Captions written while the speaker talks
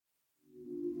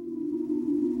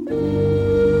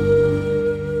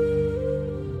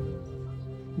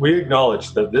We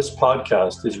acknowledge that this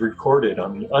podcast is recorded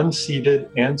on the unceded,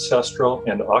 ancestral,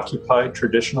 and occupied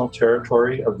traditional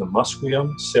territory of the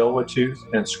Musqueam, Tsleil-Waututh,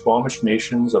 and Squamish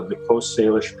nations of the Coast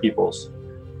Salish peoples.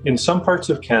 In some parts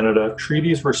of Canada,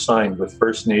 treaties were signed with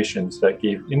First Nations that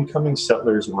gave incoming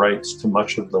settlers rights to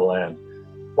much of the land,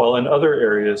 while in other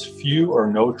areas, few or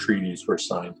no treaties were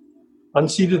signed.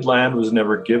 Unceded land was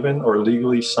never given or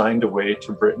legally signed away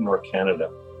to Britain or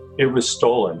Canada. It was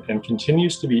stolen and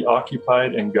continues to be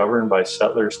occupied and governed by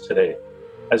settlers today.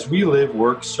 As we live,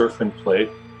 work, surf, and play,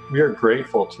 we are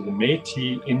grateful to the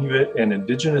Métis, Inuit, and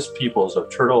Indigenous peoples of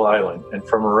Turtle Island and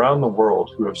from around the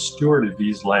world who have stewarded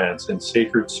these lands and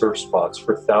sacred surf spots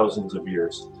for thousands of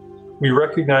years. We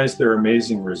recognize their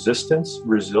amazing resistance,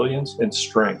 resilience, and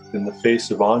strength in the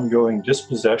face of ongoing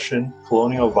dispossession,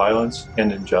 colonial violence,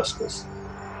 and injustice.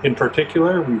 In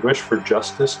particular, we wish for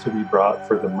justice to be brought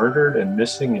for the murdered and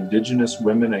missing Indigenous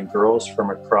women and girls from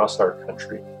across our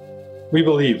country. We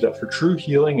believe that for true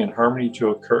healing and harmony to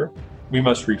occur, we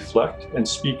must reflect and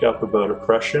speak up about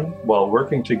oppression while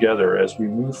working together as we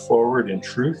move forward in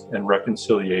truth and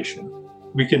reconciliation.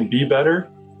 We can be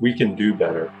better, we can do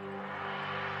better.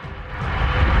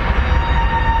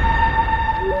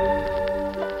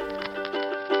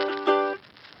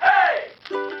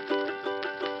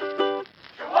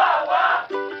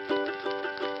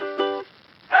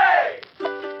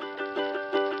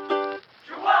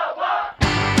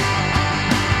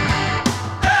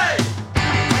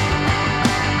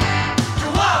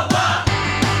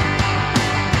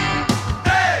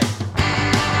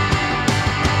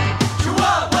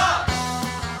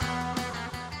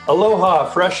 Aloha,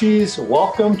 freshies.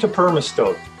 Welcome to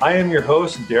Permastoke. I am your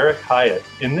host, Derek Hyatt.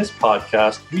 In this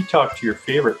podcast, we talk to your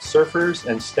favorite surfers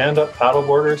and stand-up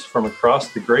paddleboarders from across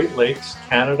the Great Lakes,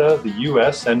 Canada, the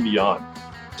US, and beyond.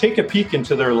 Take a peek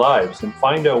into their lives and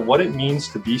find out what it means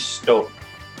to be stoked.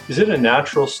 Is it a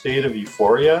natural state of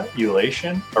euphoria,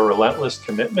 elation, a relentless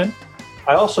commitment?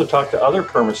 I also talk to other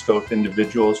Permastoke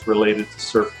individuals related to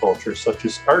surf culture, such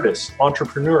as artists,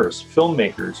 entrepreneurs,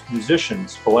 filmmakers,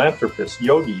 musicians, philanthropists,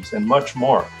 yogis, and much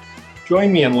more.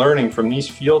 Join me in learning from these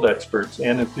field experts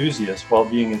and enthusiasts while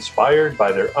being inspired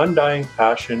by their undying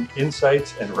passion,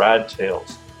 insights, and rad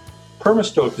tales.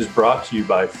 Permastoke is brought to you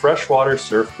by Freshwater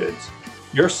Surf Goods,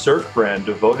 your surf brand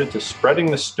devoted to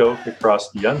spreading the stoke across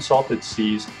the unsalted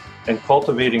seas and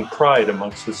cultivating pride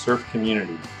amongst the surf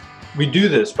community. We do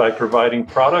this by providing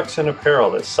products and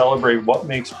apparel that celebrate what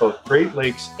makes both Great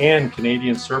Lakes and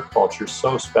Canadian surf culture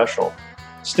so special.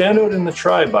 Stand out in the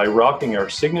tribe by rocking our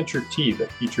signature tee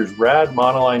that features rad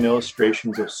monoline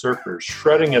illustrations of surfers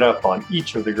shredding it up on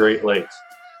each of the Great Lakes.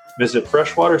 Visit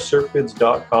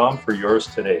freshwatersurfgoods.com for yours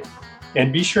today.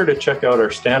 And be sure to check out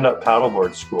our stand-up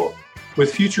paddleboard school.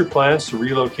 With future plans to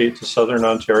relocate to Southern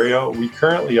Ontario, we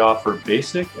currently offer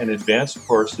basic and advanced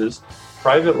courses,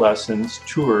 private lessons,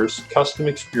 tours, custom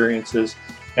experiences,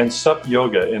 and SUP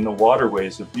yoga in the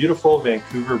waterways of beautiful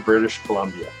Vancouver, British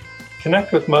Columbia.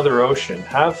 Connect with Mother Ocean,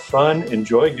 have fun,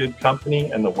 enjoy good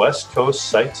company, and the West Coast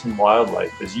sights and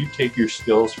wildlife as you take your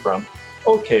skills from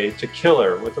okay to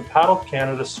killer with a Paddle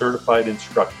Canada certified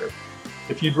instructor.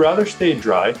 If you'd rather stay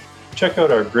dry, check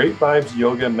out our Great Vibes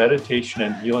Yoga Meditation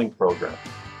and Healing Program.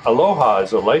 Aloha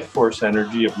is a life force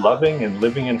energy of loving and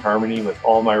living in harmony with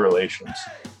all my relations.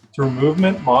 Through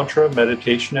movement, mantra,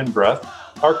 meditation, and breath,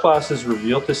 our classes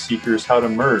reveal to seekers how to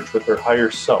merge with their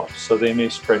higher self so they may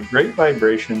spread great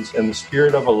vibrations and the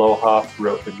spirit of aloha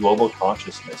throughout the global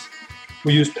consciousness.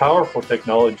 We use powerful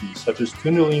technologies such as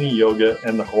Kundalini Yoga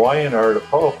and the Hawaiian art of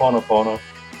Ho'oponopono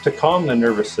to calm the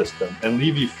nervous system and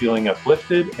leave you feeling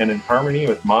uplifted and in harmony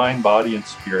with mind, body, and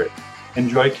spirit.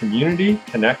 Enjoy community,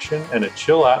 connection, and a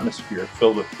chill atmosphere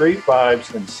filled with great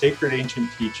vibes and sacred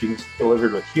ancient teachings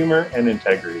delivered with humor and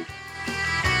integrity.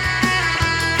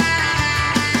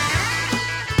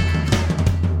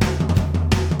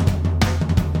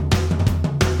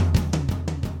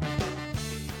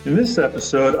 In this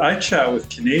episode, I chat with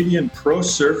Canadian pro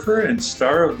surfer and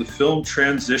star of the film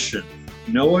Transition,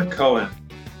 Noah Cohen.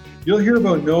 You'll hear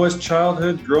about Noah's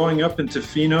childhood growing up in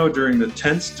Tofino during the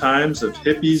tense times of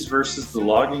hippies versus the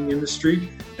logging industry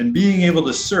and being able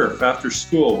to surf after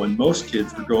school when most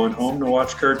kids were going home to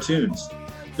watch cartoons.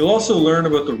 You'll also learn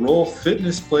about the role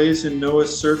fitness plays in Noah's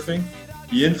surfing,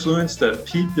 the influence that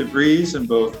Pete DeVries and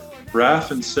both Raph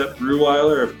and Sepp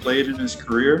Bruweiler have played in his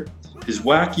career, his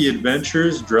wacky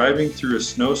adventures driving through a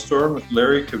snowstorm with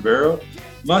Larry Cavero,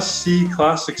 must-see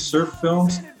classic surf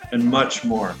films, and much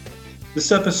more.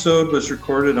 This episode was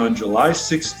recorded on July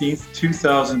 16th,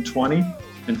 2020,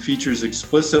 and features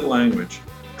explicit language.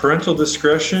 Parental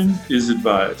discretion is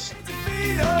advised.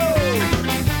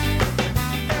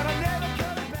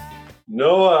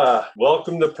 Noah,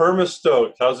 welcome to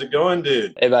Permastoked. How's it going,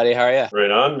 dude? Hey, buddy. How are you? Right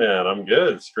on, man. I'm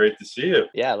good. It's great to see you.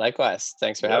 Yeah, likewise.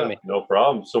 Thanks for having me. No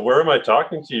problem. So where am I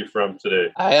talking to you from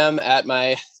today? I am at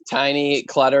my tiny,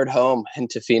 cluttered home in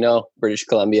Tofino, British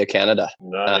Columbia, Canada.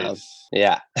 Nice.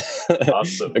 Yeah.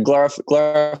 Awesome. A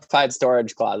glorified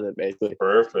storage closet, basically.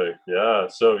 Perfect. Yeah.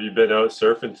 So have you been out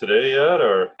surfing today yet,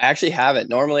 or? I actually haven't.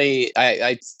 Normally,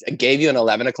 I gave you an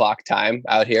 11 o'clock time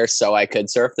out here so I could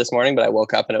surf this morning, but I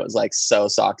woke up and it was like so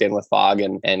socked in with fog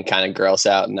and kind of gross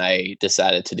out. And I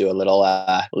decided to do a little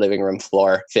living room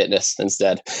floor fitness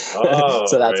instead. Oh,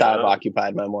 so that's right how I've on.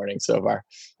 occupied my morning so far.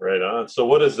 Right on. So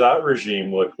what does that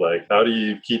regime look like? How do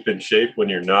you keep in shape when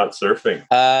you're not surfing?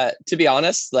 To be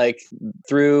honest, like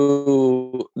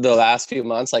through the last few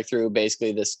months, like through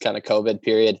basically this kind of COVID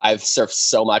period, I've surfed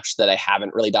so much that I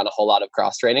haven't really done a whole lot of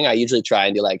cross training. I usually try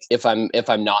and do like, if I'm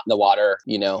not in the water,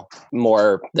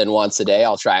 more than once a day,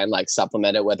 I'll try and like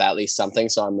supplement it with at least something.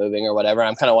 So I'm moving or whatever.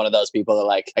 I'm kind of one of those people that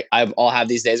like, I'll have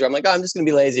these days where I'm like, oh, I'm just going to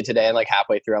be lazy today. And like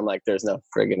halfway through, I'm like, there's no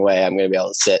friggin' way I'm going to be able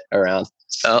to sit around.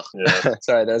 Oh, yeah.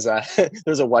 Sorry. There's a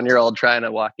 1-year-old trying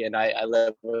to walk in. I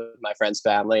live with my friend's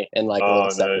family in like a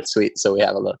little separate suite, so we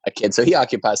have a kid. So he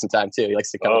occupies some time too. He likes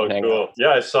to come and hang out. Yeah,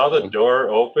 I saw the door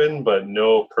open, but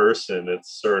no person.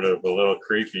 It's sort of a little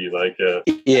creepy. Like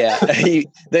yeah,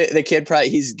 the kid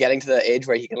he's getting to the age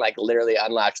where he can like literally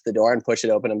unlatch the door and push it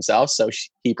open himself. So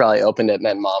he probably opened it, and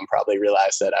then mom probably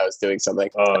realized that I was doing something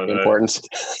important.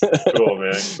 Cool,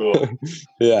 man. Cool.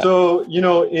 Yeah. So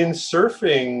in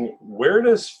surfing, where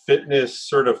does fitness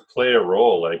sort of play a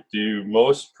role? Like, do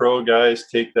most pro guys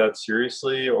take that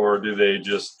seriously, or do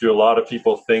a lot of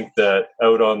people think that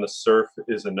out on the surf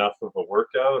is enough of a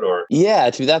workout? Or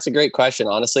that's a great question.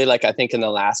 Honestly, like I think in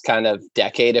the last kind of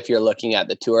decade, if you're looking at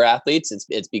the tour athletes,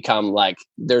 it's become like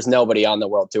there's nobody on the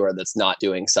world tour that's not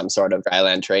doing some sort of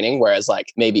dryland training. Whereas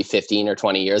like maybe 15 or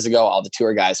 20 years ago, all the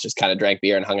tour guys just kind of drank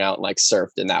beer and hung out and like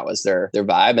surfed, and that was their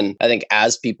vibe. And I think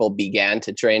as people began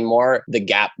to train more, the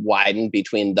gap widened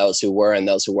between those who were and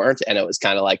those who weren't. And it was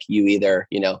kind of like you either,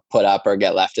 put up or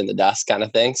get left in the dust kind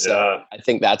of thing. So I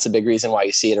think that's a big reason why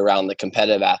you see it around the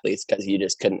competitive athletes, because you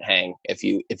just couldn't hang if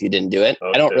you didn't do it.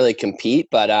 Okay. I don't really compete,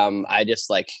 but I just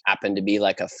like happen to be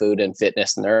like a food and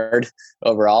fitness nerd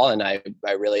overall. And I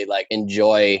really like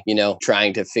enjoy,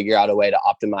 trying to figure out a way to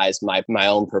optimize my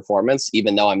own performance,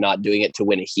 even though I'm not doing it to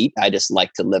win a heat. I just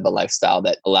like to live a lifestyle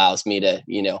that allows me to,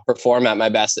 perform at my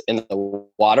best in the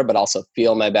water, but also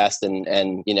feel my best and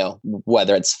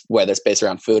whether it's based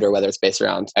around food or whether it's based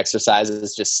around exercise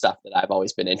is just stuff that I've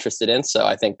always been interested in. So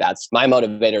I think that's my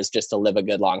motivator, is just to live a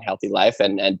good, long, healthy life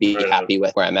and be happy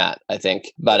with where I'm at, I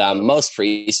think. But most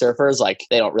free surfers, like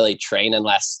they don't really train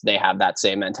unless they have that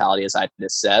same mentality as I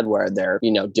just said, where they're,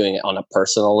 doing it on a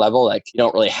personal level. Like you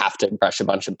don't really have to crush a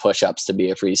bunch of push-ups to be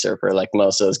a free surfer. Like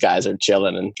most of those guys are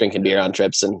chilling and drinking beer on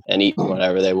trips and eating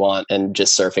whatever they want and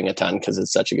just surfing a ton because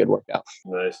it's such a good workout.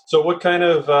 Nice. So what kind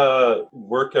of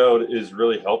workout is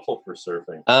really helpful for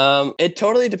surfing? It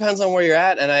totally depends on where you're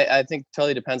at. And I think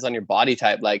totally depends on your body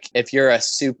type. Like if you're a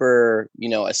super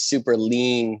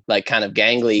lean, like kind of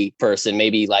gangly person,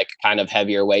 maybe like kind of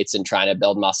heavier weights and trying to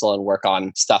build muscle and work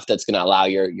on stuff that's going to allow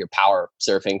your power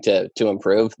surfing to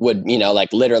improve would,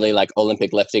 like literally like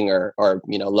Olympic lifting or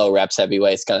low reps, heavy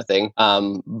weights kind of thing.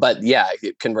 But yeah,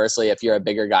 conversely, if you're a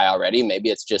bigger guy already, maybe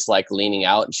it's just like leaning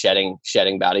out and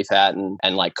shedding body fat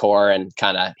and like core and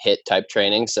kind of HIIT type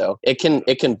training. So it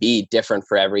can be different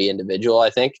for every individual. I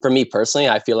think for me personally,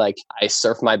 I feel like I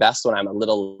surf my best when I'm a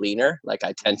little leaner. Like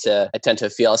I tend to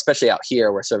feel, especially out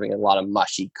here, we're surfing a lot of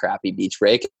mushy, crappy beach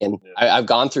break. And I've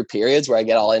gone through periods where I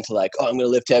get all into like, oh, I'm going to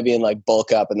lift heavy and like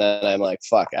bulk up. And then I'm like,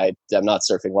 fuck, I'm not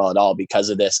surfing well at all because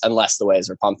of this, unless the waves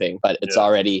are pumping. But it's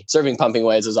already, surfing pumping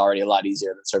waves is already a lot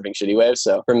easier than surfing shitty waves.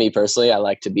 So for me personally, I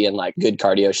like to be in like good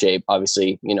cardio shape.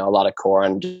 Obviously, a lot of core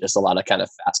and just a lot of kind of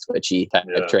fast twitchy type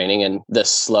of training. And the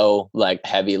slow, like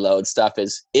heavy load stuff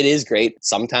it is great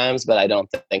sometimes, but I don't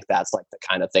think that's like the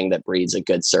kind of thing that breeds a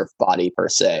good surf body per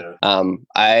se.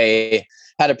 I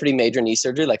had a pretty major knee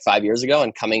surgery like 5 years ago.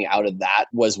 And coming out of that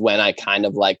was when I kind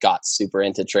of like got super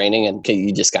into training, and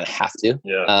you just kind of have to.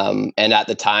 And at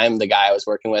the time, the guy I was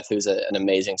working with, who's an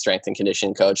amazing strength and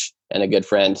conditioning coach and a good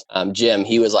friend, Jim,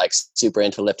 he was like super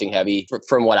into lifting heavy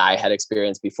from what I had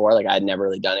experienced before. Like I had never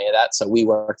really done any of that. So we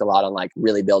worked a lot on like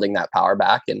really building that power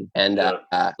back. And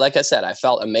like I said, I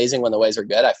felt amazing when the waves were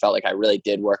good. I felt like I really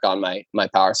did work on my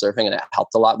power surfing, and it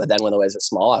helped a lot. But then when the waves are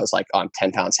small, I was like, oh, I'm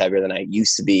 10 pounds heavier than I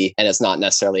used to be. And it's not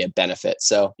necessarily a benefit.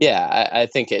 So yeah, I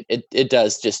think it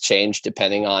does just change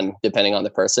depending on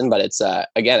the person. But it's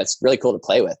again, it's really cool to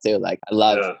play with too. Like I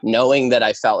love knowing that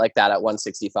I felt like that at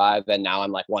 165 and now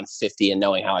I'm like 150 and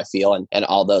knowing how I feel and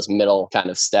all those middle kind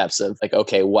of steps of like,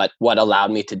 okay, what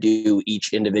allowed me to do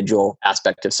each individual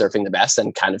aspect of surfing the best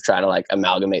and kind of try to like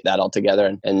amalgamate that all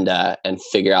together and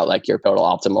figure out like your total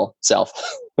optimal self.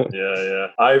 Yeah.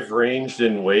 I've ranged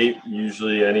in weight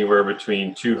usually anywhere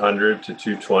between 200 to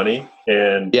 220.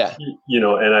 And,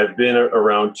 and I've been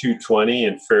around 220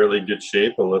 in fairly good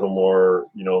shape, a little more,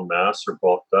 mass or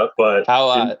bulked up. But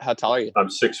how tall are you? I'm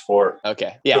 6'4".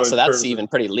 Okay. Yeah. So that's even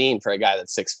pretty lean for a guy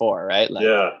that's 6'4", right? Like,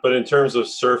 yeah. But in terms of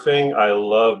surfing, I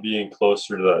love being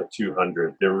closer to that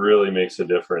 200. It really makes a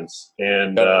difference.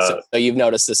 And so you've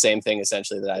noticed the same thing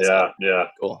essentially that I said. Yeah.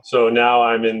 Cool. So now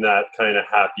I'm in that kind of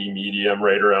happy medium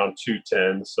right around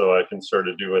 210. So I can sort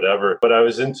of do whatever. But I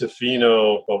was in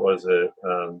Tofino,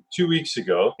 2 weeks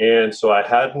ago. And so I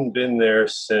hadn't been there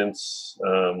since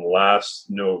last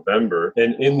November.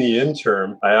 And in the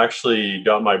interim, I actually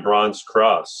got my bronze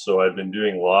cross. So I've been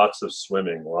doing lots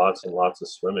and lots of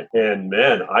swimming. And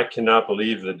man, I cannot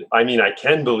believe that. I mean, I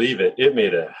can believe it. It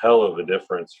made a hell of a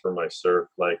difference for my surf.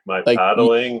 Like my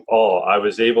paddling, I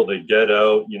was able to get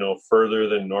out, further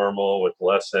than normal with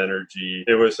less energy.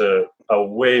 It was a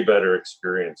way better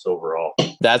experience overall.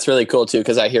 That's really cool too,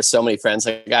 because I hear so many friends,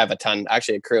 like I have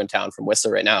actually a crew in town from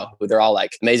Whistler right now, who they're all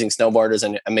like amazing snowboarders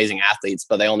and amazing athletes,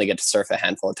 but they only get to surf a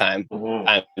handful of times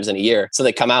in a year. So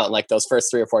they come out and like those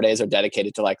first 3 or 4 days are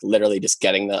dedicated to like literally just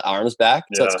getting the arms back.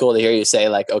 So it's cool to hear you say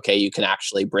like, okay, you can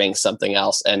actually bring something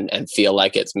else and feel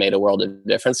like it's made a world of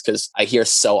difference. Because I hear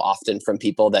so often from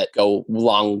people that go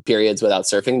long periods without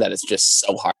surfing that it's just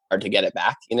so hard to get it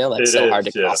back, like it's so hard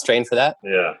to cross train for that.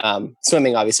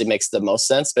 Swimming obviously makes the most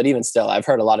sense, but even still, I've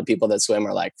heard a lot of people that swim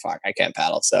are like, fuck, I can't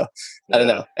paddle. So I don't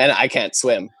know. And I can't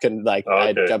swim.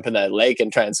 I jump in the lake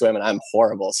and try and swim and I'm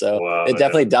horrible. So it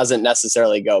definitely doesn't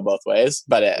necessarily go both ways,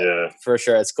 but for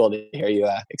sure, it's cool to hear you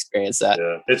experience that.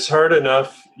 Yeah. It's hard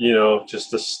enough,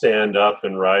 just to stand up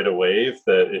and ride a wave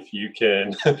that if you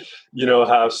can,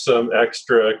 have some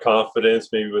extra confidence,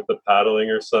 maybe with the paddling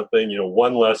or something,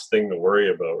 one less thing to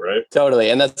worry about, right? Totally.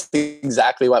 And that's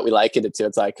exactly what we liken it to.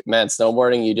 It's like, man,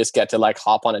 snowboarding, you just get to like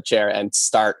hop on a chair and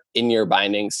start in your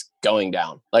bindings going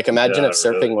down. Like imagine if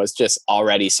surfing was just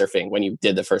already surfing when you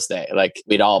did the first day. Like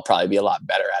we'd all probably be a lot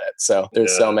better at it. So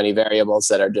there's so many variables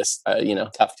that are just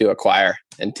tough to acquire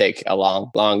and take a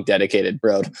long dedicated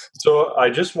road. So I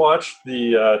just watched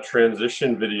the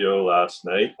transition video last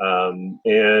night, and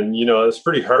it's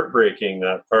pretty heartbreaking,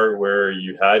 that part where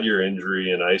you had your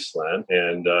injury in Iceland,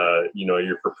 and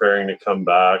you're preparing to come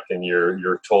back, and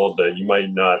you're told that you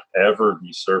might not ever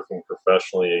be surfing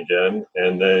professionally again,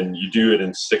 and then you do it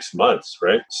in 6 months,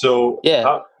 right? So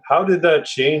how did that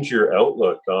change your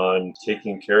outlook on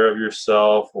taking care of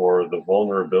yourself or the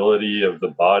vulnerability of the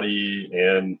body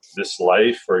and this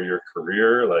life or your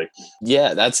career?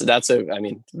 That's a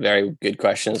very good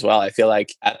question as well. I feel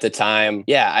like at the time,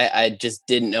 I just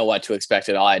didn't know what to expect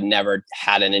at all. I'd never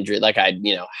had an injury. Like I'd,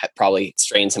 had probably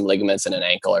strained some ligaments in an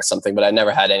ankle or something, but I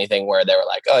never had anything where they were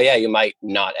like, oh yeah, you might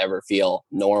not ever feel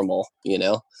normal,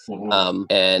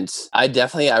 and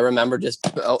I remember just,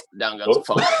 down goes the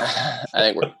phone. I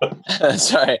think we're,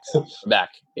 sorry, back.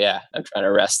 Yeah. I'm trying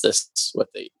to rest this with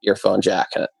the earphone jack.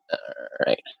 All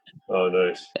right. Oh,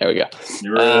 nice. There we go.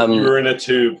 You were in a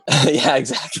tube. Yeah,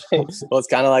 exactly. Well, it's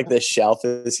kind of like this shelf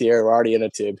is here. We're already in a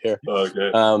tube here.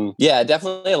 Okay.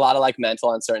 Definitely a lot of like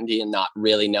mental uncertainty and not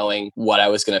really knowing what I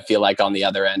was going to feel like on the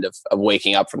other end of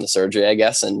waking up from the surgery, I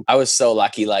guess. And I was so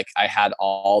lucky. Like I had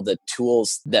all the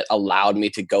tools that allowed me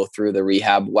to go through the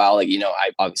rehab while,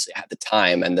 I obviously had the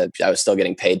time and I was still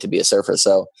getting paid to be a surfer.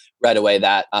 So right away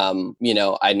that,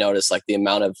 I noticed like the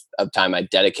amount of time I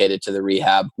dedicated to the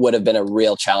rehab would have been a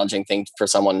real challenging thing for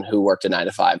someone who worked a 9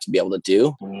 to 5 to be able to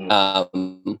do.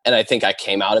 And I think I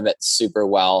came out of it super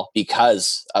well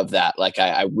because of that. Like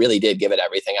I really did give it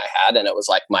everything I had. And it was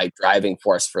like my driving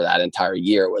force for that entire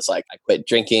year was like, I quit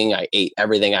drinking. I ate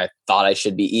everything I thought I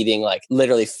should be eating, like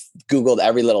literally Googled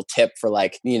every little tip for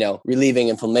like, relieving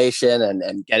inflammation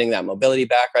and getting that mobility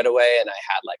back right away. And I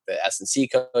had like the S&C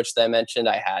coach that I mentioned.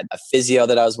 I had a physio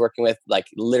that I was working with like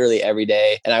literally every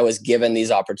day. And I was given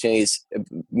these opportunities,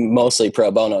 mostly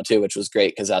pro bono too, which was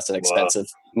great because that's an expensive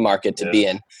market to be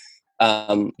in.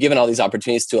 Given all these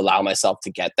opportunities to allow myself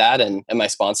to get that. And my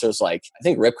sponsors, like, I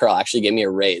think Rip Curl actually gave me a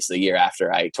raise the year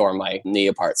after I tore my knee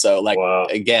apart. So like,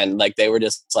 again, like they were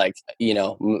just like,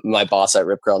 my boss at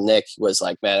Rip Curl, Nick, was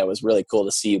like, man, it was really cool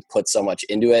to see you put so much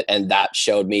into it. And that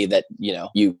showed me that,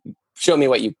 you showed me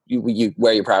what you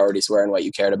where your priorities were and what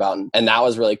you cared about. And that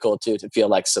was really cool too, to feel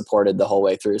like supported the whole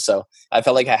way through. So I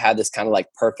felt like I had this kind of like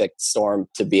perfect storm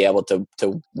to be able to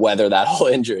weather that whole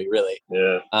injury, really.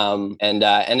 Yeah.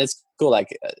 And it's cool.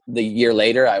 Like the year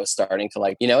later, I was starting to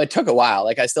like, it took a while.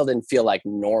 Like I still didn't feel like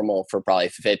normal for probably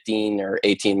 15 or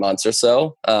 18 months or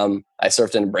so. I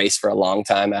surfed in a brace for a long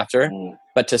time after.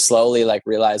 But to slowly like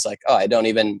realize like, oh, I don't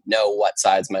even know what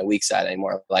side's my weak side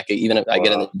anymore. Like even if I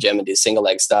get in the gym and do single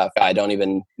leg stuff, I don't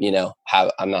even,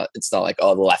 it's not like,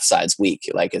 oh, the left side's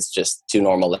weak. Like it's just two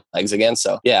normal legs again.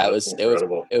 So yeah, it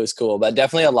was cool, but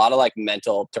definitely a lot of like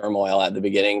mental turmoil at the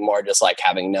beginning, more just like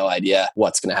having no idea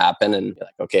what's going to happen. And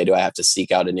like, okay, do I have to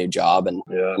seek out a new job and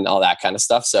all that kind of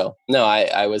stuff? So no,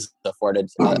 I was afforded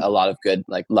a lot of good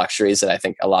like luxuries that I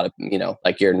think a lot of,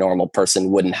 like your normal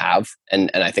person wouldn't have. And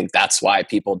I think that's why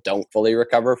people don't fully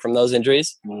recover from those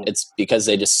injuries. It's because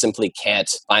they just simply can't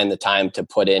find the time to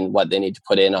put in what they need to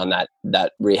put in on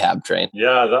that rehab train.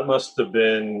 Yeah, that must have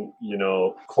been,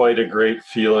 quite a great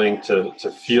feeling to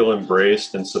feel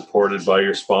embraced and supported by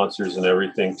your sponsors and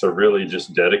everything, to really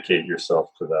just dedicate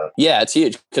yourself to that. Yeah, it's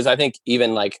huge, because I think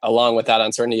even like along with that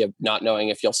uncertainty of not knowing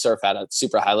if you'll surf at a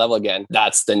super high level again,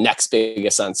 that's the next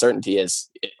biggest uncertainty is,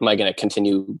 am I going to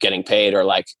continue getting paid, or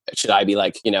like, should I be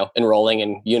like, enrolling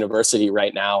in university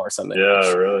right now or something?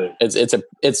 Yeah, really.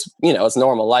 It's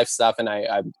normal life stuff. And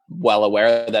I'm well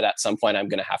aware that at some point I'm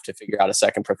going to have to figure out a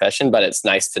second profession, but it's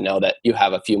nice to know that you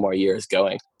have a few more years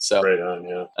going. So right on.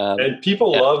 Yeah. And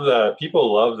people love that.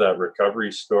 People love that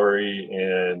recovery story.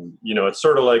 And, it's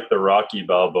sort of like the Rocky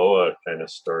Balboa kind of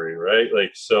story, right?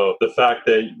 Like, so the fact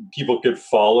that people could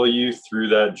follow you through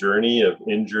that journey of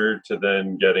injured to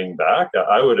then getting back,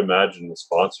 I would imagine the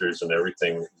sponsors and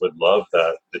everything would love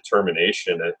that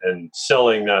determination and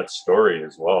selling that story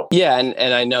as well. Yeah.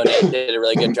 And I know Nate did a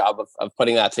really good job of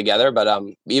putting that together, but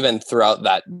even throughout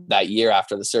that year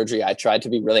after the surgery, I tried to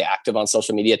be really active on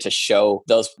social media to show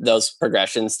those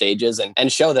progression stages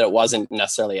and show that it wasn't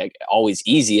necessarily like always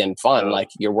easy and fun. Like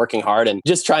you're working hard, and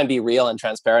just try and be real and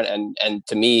transparent. And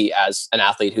to me, as an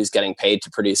athlete who's getting paid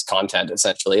to produce content,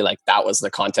 essentially, like that was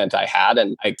the content I had.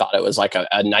 And I thought it was like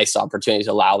a nice opportunity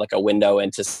to allow like a window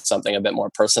into something a bit more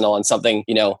personal and something,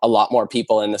 a lot more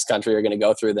people in this country are going to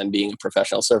go through than being a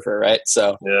professional surfer. Right.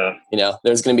 So,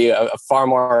 there's going to be a far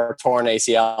more torn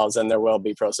ACLs than there will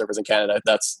be pro surfers in Canada.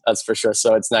 That's for sure.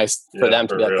 So it's nice for them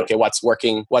to be like, okay, what's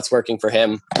working for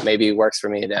him maybe works for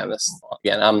me. Damn this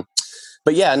again.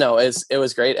 But yeah, no, it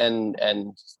was great.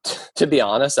 And to be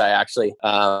honest, I actually,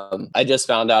 I just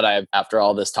found out after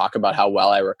all this talk about how well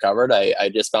I recovered, I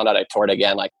just found out I tore it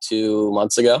again like 2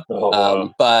 months ago.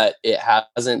 Wow. But it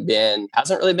hasn't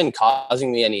really been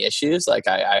causing me any issues. Like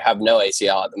I have no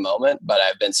ACL at the moment, but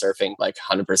I've been surfing like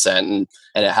 100% and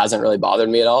it hasn't really bothered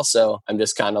me at all. So I'm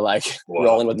just kind of like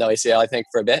rolling with no ACL, I think,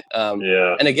 for a bit.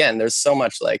 And again, there's so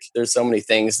many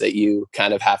things that you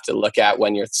kind of have to look at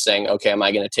when you're saying, okay, am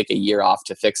I going to take a year off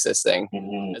to fix this thing,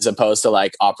 as opposed to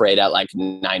like operate at like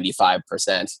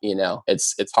 95%.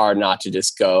 It's hard not to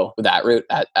just go that route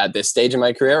at this stage in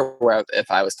my career, where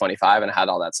if I was 25 and I had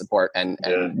all that support and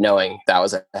knowing that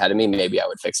was ahead of me, maybe I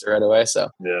would fix it right away. So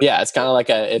it's kind of like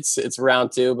it's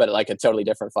round two, but like a totally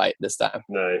different fight this time.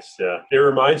 Nice. Yeah. It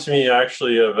reminds me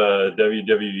actually of a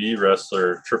WWE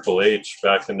wrestler, Triple H,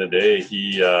 back in the day.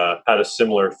 He had a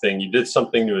similar thing. He did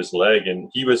something to his leg and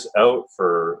he was out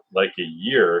for like a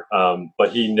year,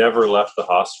 but he never left the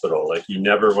hospital. Like he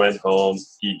never went home.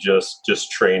 He just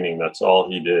training. That's all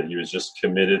he did. He was just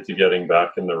committed to getting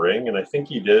back in the ring. And I think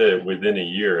he did it within a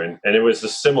year. And it was a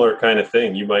similar kind of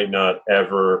thing. You might not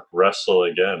ever wrestle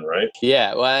again, right?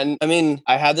 Yeah. Well, and I mean,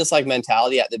 I had this like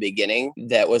mentality at the beginning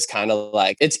that was kind of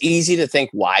like, it's easy to think,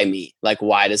 why me? Like,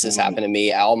 why does this happen to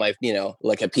me? All my,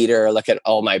 look at Peter, look at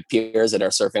all my peers that are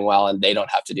surfing well and they don't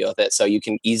have to deal with it. So you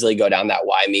can easily go down that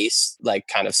why me like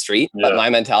kind of street. But my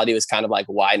mentality was kind of like,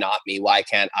 why not me? Why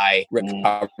can't I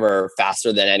recover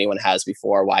faster than anyone has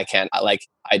before? Why can't I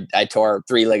I tore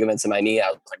 3 ligaments in my knee. I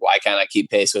was like, why can't I keep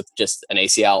pace with just an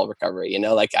ACL recovery?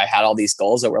 Like I had all these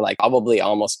goals that were like probably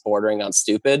almost bordering on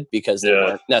stupid because they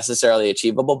weren't necessarily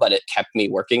achievable, but it kept me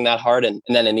working that hard. And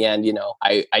then in the end,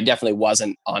 I definitely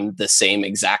wasn't on the same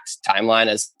exact timeline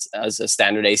as a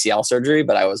standard ACL surgery,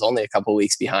 but I was only a couple of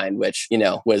weeks behind, which,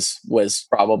 was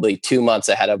probably 2 months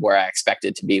ahead of where I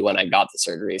expected to be when I got the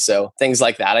surgery. So things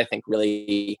like that, I think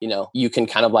really, you can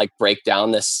can kind of like break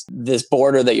down this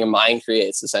border that your mind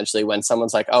creates. Essentially, when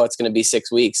someone's like, oh, it's going to be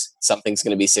 6 weeks, something's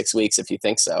going to be 6 weeks if you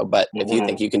think so. But if you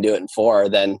think you can do it in 4,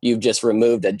 then you've just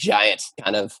removed a giant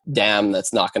kind of dam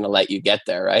that's not going to let you get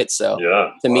there, right? So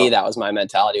to me, that was my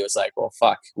mentality. It was like, well,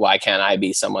 fuck, why can't I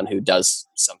be someone who does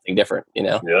something different, you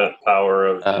know? Yeah, power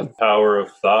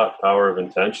of thought, power of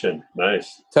intention.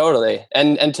 Nice. Totally.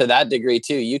 And to that degree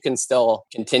too, you can still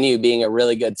continue being a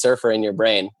really good surfer in your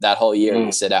brain that whole year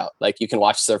you sit out. Like you can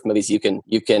watch surf movies, you can,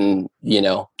 you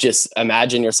know, just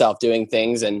imagine yourself doing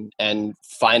things and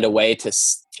find a way to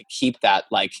keep that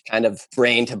like kind of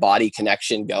brain to body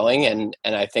connection going. And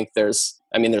I think there's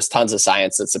tons of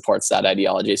science that supports that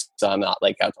ideology. So I'm not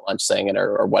like out to lunch saying it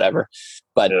or whatever,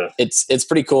 but it's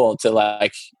pretty cool to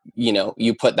like, you know,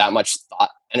 you put that much thought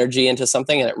energy into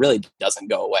something and it really doesn't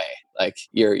go away. Like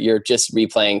you're just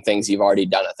replaying things you've already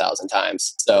done 1,000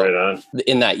 times. So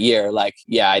in that year, like,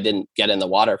 I didn't get in the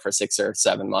water for 6 or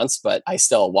 7 months, but I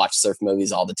still watched surf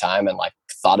movies all the time and like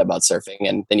thought about surfing.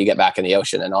 And then you get back in the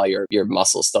ocean and all your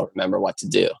muscles still remember what to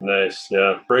do. Nice.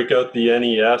 Yeah. Break out the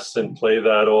NES and play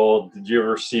that old, did you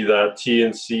ever see that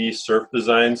TNC Surf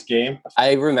Designs game?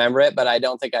 I remember it, but I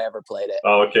don't think I ever played it.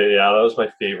 Oh, okay. Yeah. That was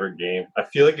my favorite game. I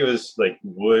feel like it was like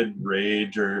Wood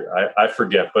Rage or I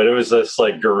forget, but it was this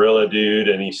like gorilla dude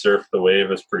and he surfed the wave. It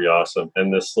was pretty awesome.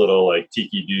 And this little like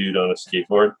tiki dude on a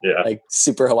skateboard. Yeah. Like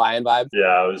super Hawaiian vibe.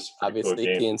 Yeah. It was obviously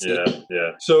cool game. TNC.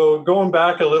 Yeah. So going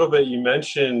back a little bit, you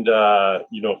mentioned,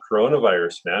 you know,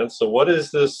 coronavirus, man. So what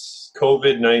is this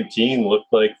COVID-19 look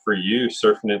like for you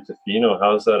surfing in Tofino?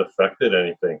 How's that affected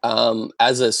anything?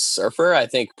 As a surfer, I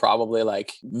think probably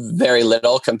like very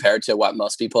little compared to what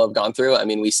most people have gone through. I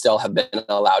mean, we still have been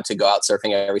allowed to go out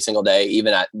surfing every single day,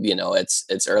 even at, you know, its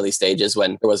early stages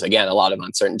when there was, again, a lot of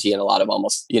uncertainty and a lot of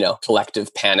almost, you know,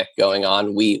 collective panic going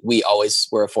on. We always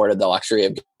were afforded the luxury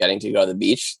of getting to go to the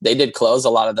beach. They did close a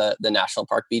lot of the national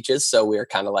park beaches. So we were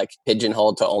kind of like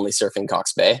pigeonholed to only surfing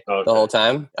Cox Bay the whole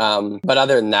time. But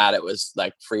other than that, it was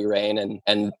like free reign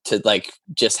and to like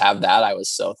just have that, I was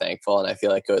so thankful. And I feel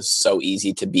like it was so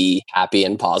easy to be happy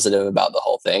and positive about the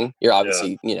whole thing. You're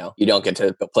obviously, you know, you don't get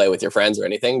to play with your friends or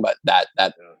anything, but that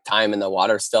time in the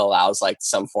water still allows like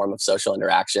some form of social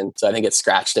interaction. So I think it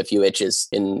scratched a few itches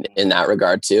in that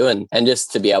regard too. And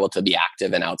just to be able to be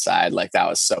active and outside, like that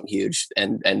was so huge.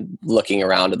 And looking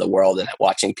around at the world and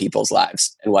watching people's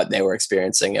lives and what they were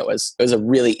experiencing, it was a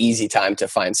really easy time to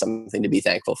find something to be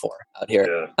thankful for out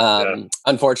here.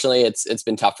 Unfortunately, it's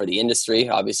been tough for the industry.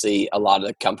 Obviously, a lot of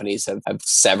the companies have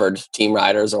severed team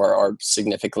riders or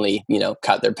significantly, you know,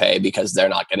 cut their pay because they're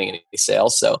not getting any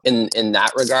sales. So in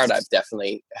that regard, I've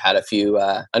definitely had a few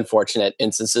unfortunate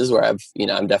instances where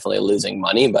I'm definitely losing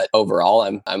money, but overall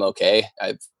I'm okay.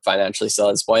 I've financially still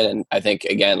at this point. And I think,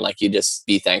 again, like you just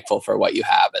be thankful for what you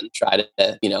have and try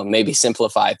to, you know, maybe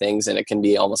simplify things. And it can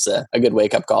be almost a good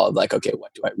wake up call of like, okay,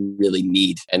 what do I really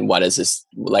need? And what is this,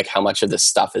 like how much of this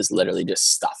stuff is literally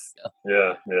just stuff?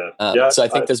 So I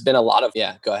think there's been a lot of,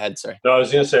 go ahead. Sorry. No, I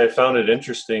was going to say, I found it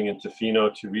interesting in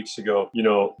Tofino 2 weeks ago, you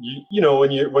know,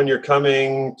 when you're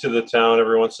coming to the town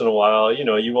every once in a while, you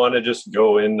know, you want to just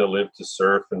go in to live to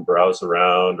surf and browse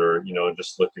around or, you know,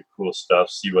 just look at cool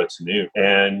stuff, see what's new.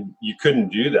 And you couldn't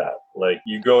do that. Like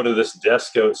you go to this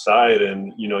desk outside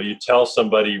and, you know, you tell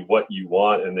somebody what you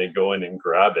want and they go in and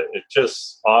grab it. It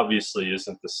just obviously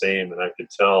isn't the same. And I could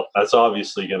tell that's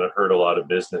obviously going to hurt a lot of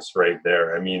business right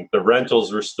there. I mean, the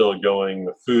rentals were still going,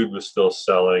 the food was still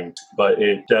selling, but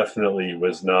it definitely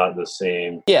was not the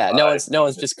same. Yeah, no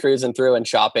one's just cruising through and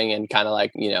shopping and kind of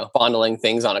like, you know, fondling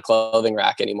things on a clothing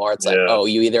rack anymore. It's like, oh,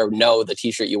 you either know the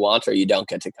t-shirt you want or you don't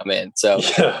get to come in. So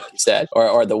like you said,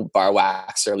 or the bar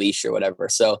wax or leash or whatever.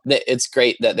 So it's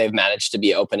great that they've managed to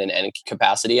be open in any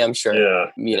capacity. I'm sure,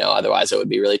 you know, otherwise it would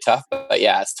be really tough. But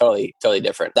yeah, it's totally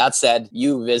different. That said,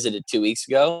 you visited 2 weeks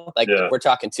ago. Like if we're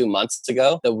talking 2 months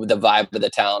ago, the vibe of the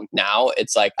town now,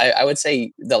 it's like, I would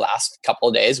say the last couple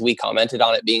of days, we commented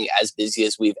on it being as busy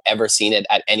as we've ever seen it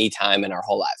at any time in our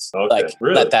whole lives. Okay, like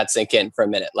really? Let that sink in for a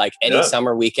minute. Like any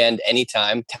summer weekend,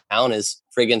 anytime, town is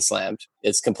friggin' slammed.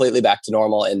 It's completely back to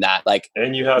normal in that like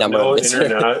and you have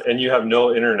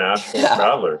no international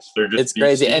travelers. They're just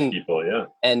crazy and people,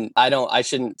 And I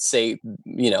shouldn't say,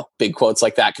 you know, big quotes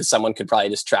like that because someone could probably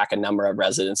just track a number of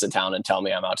residents of town and tell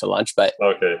me I'm out to lunch. But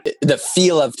the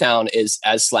feel of town is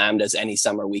as slammed as any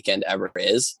summer weekend ever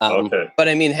is. But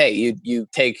I mean, hey, you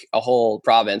take a whole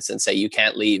province and say you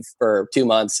can't leave for 2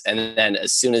 months, and then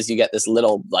as soon as you get this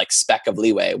little like speck of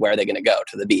leeway, where are they going to go?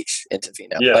 To the beach in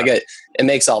Tofino? it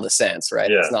makes all the sense,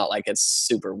 right? Yeah. It's not like it's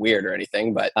super weird or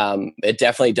anything, but it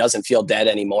definitely doesn't feel dead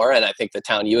anymore. And I think the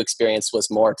town you experienced was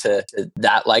more to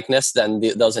that likeness than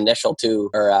those initial 2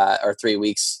 or 3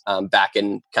 weeks back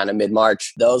in kind of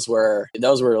mid-March. Those were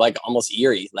like almost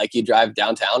eerie. Like you drive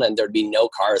downtown and there'd be no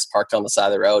cars parked on the side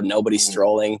of the road, nobody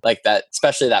strolling like that,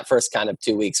 especially that first kind of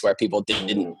 2 weeks where people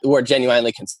were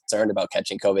genuinely concerned about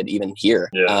catching COVID even here.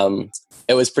 Yeah.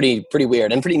 It was pretty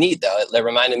weird and pretty neat though. It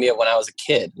reminded me of when I was a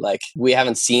kid. Like we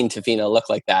haven't seen Tofino look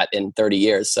like that in 30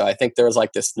 years. So I think there was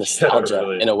like this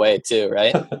nostalgia in a way too,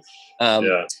 right?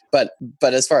 Yeah. But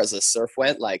as far as the surf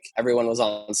went, like everyone was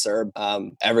on Surb.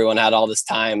 Everyone had all this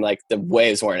time. Like the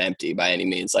waves weren't empty by any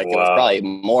means. Like it was probably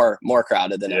more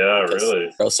crowded than ever. Yeah,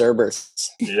 really. Pro Surbers.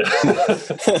 Yeah.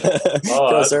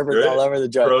 Pro Surbers all over the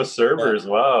joint. Pro Surbers.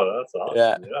 Yeah. Wow, that's awesome.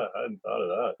 Yeah, I hadn't thought of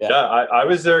that. Yeah, I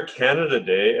was there Canada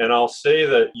Day, and I'll say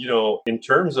that, you know, in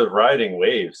terms of riding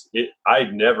waves,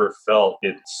 I'd never felt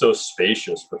it so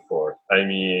spacious before. I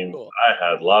mean, cool.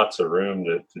 I had lots of room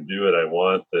to do what I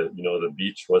want. The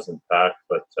beach wasn't packed,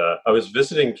 but I was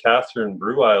visiting Catherine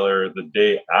Breweiler the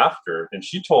day after, and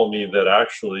she told me that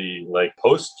actually like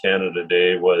post Canada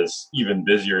Day was even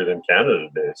busier than Canada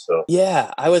Day. So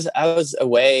yeah, I was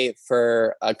away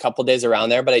for a couple days around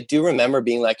there, but I do remember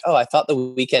being like, oh, I thought the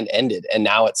weekend ended, and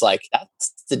now it's like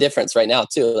that's the difference right now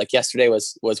too. Like yesterday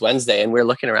was Wednesday, and we're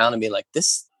looking around and being like,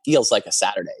 this feels like a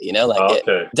Saturday, you know, like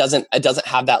it doesn't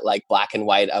have that like black and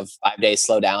white of 5 days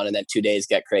slow down and then 2 days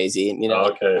get crazy, you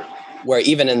know. Where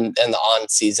even in the on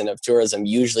season of tourism,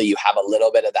 usually you have a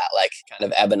little bit of that like kind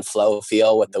of ebb and flow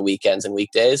feel with the weekends and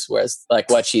weekdays. Whereas like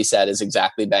what she said is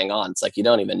exactly bang on. It's like you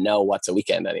don't even know what's a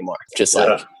weekend anymore. It's just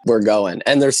like we're going.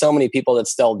 And there's so many people that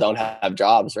still don't have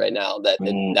jobs right now that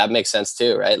that makes sense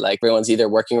too, right? Like everyone's either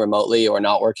working remotely or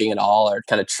not working at all or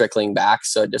kind of trickling back.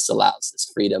 So it just allows this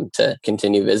freedom to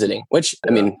continue visiting, which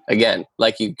I mean, again,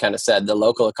 like you kind of said, the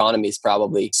local economy is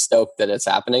probably stoked that it's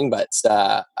happening, but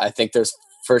I think there's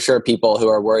for sure people who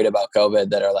are worried about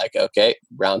COVID that are like, okay,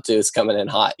 round 2 is coming in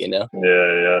hot, you know?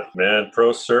 Yeah. Man,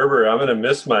 Pro Server, I'm going to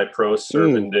miss my pro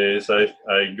serving days. I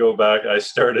go back, I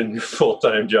started a new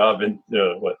full-time job in,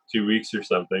 2 weeks or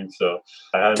something. So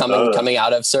I hadn't coming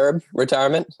out of Serb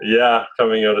retirement? Yeah,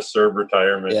 coming out of Serb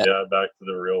retirement. Yeah, back to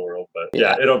the real world. But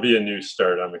yeah, it'll be a new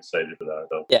start. I'm excited for that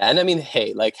though. Yeah. And I mean,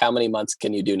 hey, like how many months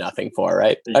can you do nothing for,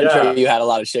 right? I'm sure you had a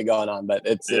lot of shit going on, but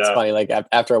it's funny. Like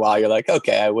after a while, you're like,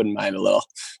 okay, I wouldn't mind a little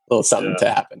something to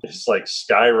happen. It's like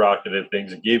skyrocketed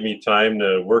things. It gave me time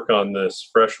to work on this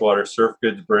freshwater surf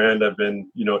goods brand I've been,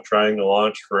 trying to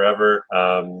launch forever.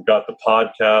 Got the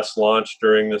podcast launched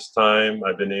during this time.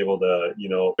 I've been able to,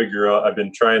 figure out, I've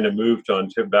been trying to move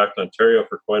back to Ontario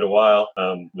for quite a while.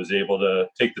 Was able to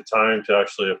take the time to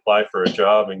actually apply for a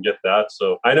job and get that.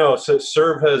 So I know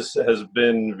Serb has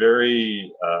been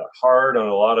very hard on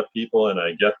a lot of people, and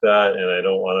I get that, and I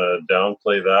don't want to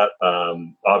downplay that.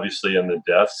 Obviously, in the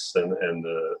deaths and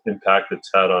the impact it's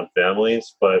had on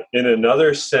families. But in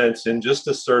another sense, in just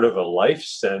a sort of a life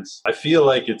sense, I feel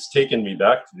like it's taken me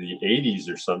back to the 80s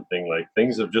or something. Like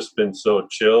things have just been so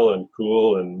chill and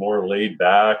cool and more laid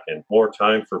back and more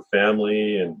time for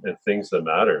family and things that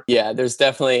matter. Yeah, there's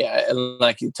definitely,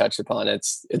 like you touched upon,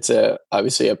 it's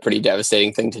obviously a pretty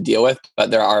devastating thing to deal with, but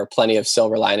there are plenty of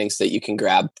silver linings that you can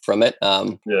grab from it.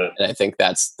 And I think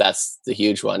that's the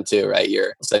huge one too, right?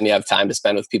 Then you have time to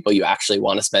spend with people you actually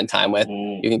want to spend time with.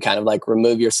 You can kind of like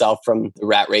remove yourself from the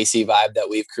rat racy vibe that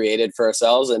we've created for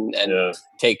ourselves and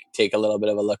take a little bit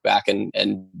of a look back and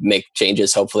make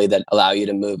changes, hopefully, that allow you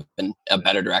to move in a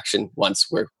better direction once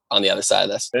we're on the other side of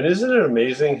this. And isn't it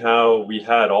amazing how we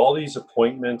had all these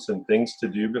appointments and things to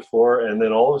do before, and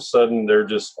then all of a sudden they're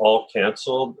just all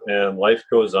canceled and life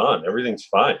goes on. Everything's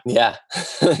fine. Yeah,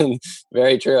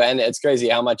 very true. And it's crazy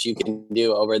how much you can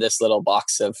do over this little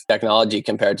box of technology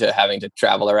compared to having to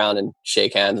travel around and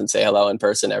shake hands and say hello in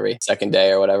person every second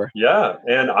day or whatever. Yeah.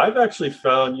 And I've actually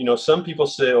found, some people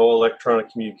say,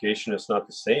 electronic communication is not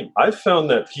the same. I've found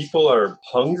that people are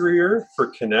hungrier for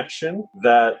connection,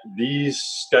 that these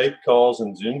Skype calls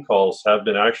and Zoom calls have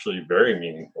been actually very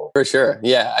meaningful. For sure.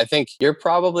 Yeah. I think you're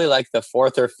probably like the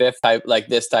 4th or 5th type, like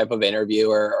this type of interview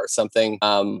or something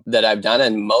that I've done.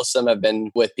 And most of them have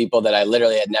been with people that I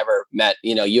literally had never met.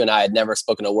 You and I had never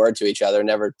spoken a word to each other,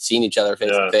 never seen each other face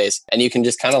to face. And you can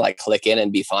just kind of like click in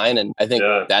and be fine. And I think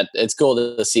that it's cool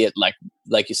to see it like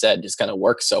like you said, just kind of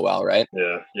works so well, right?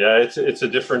 Yeah. It's a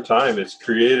different time. It's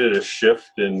created a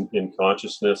shift in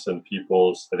consciousness and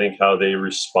people's, I think, how they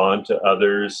respond to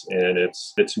others, and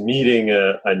it's meeting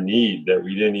a need that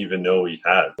we didn't even know we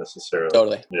had necessarily.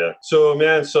 Totally. Yeah. So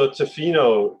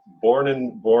Tofino, born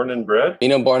and bred.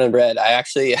 Born and bred. I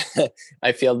actually,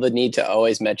 I feel the need to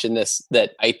always mention this,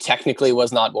 that I technically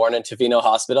was not born in Tofino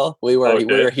Hospital. We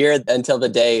were here until the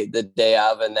day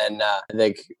of, and then I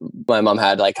think my mom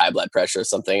had like high blood pressure or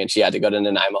something, and she had to go to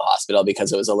Nanaimo Hospital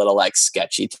because it was a little like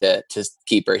sketchy to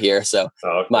keep her here. So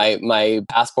my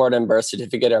passport and birth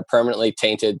certificate are permanently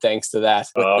tainted thanks to that,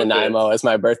 with Nanaimo as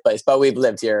my birthplace. But we've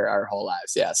lived here our whole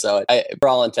lives. Yeah. So for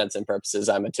all intents and purposes,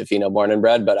 I'm a Tofino born and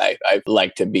bred, but I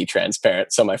like to be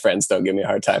transparent so my friends don't give me a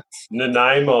hard time.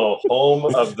 Nanaimo,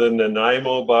 home of the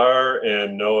Nanaimo Bar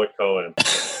and Noah Cohen.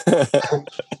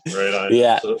 Right on.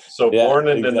 Yeah. So born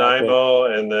in Nanaimo,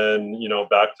 and then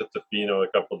back to Tofino a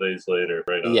couple days later.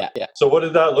 Right on. Yeah. So what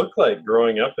did that look like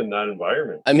growing up in that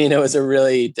environment? I mean, it was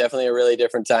definitely a really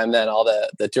different time then. All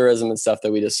the tourism and stuff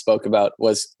that we just spoke about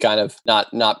was kind of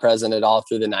not present at all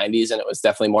through the 90s, and it was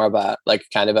definitely more of a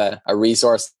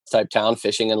resource type town.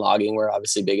 Fishing and logging were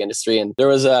obviously big industry, and there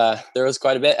was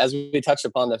quite a bit, as we touched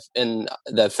upon in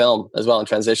the film as well in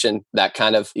transition, that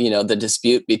kind of the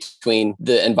dispute between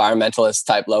the environmentalist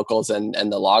type locals and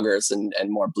the loggers and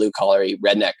more blue collar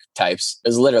redneck types. It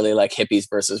was literally like hippies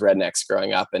versus rednecks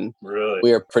growing up, and really?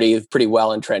 We were pretty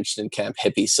well entrenched in Camp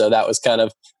Hippie, so that was kind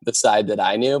of the side that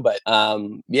I knew. But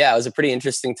it was a pretty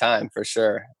interesting time for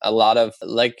sure. A lot of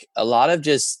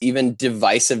just even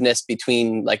divisiveness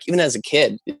between, like, even as a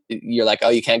kid, you're like, oh,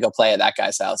 you can't go play at that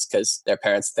guy's house because their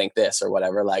parents think this or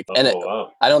whatever. Like, I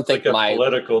don't think like a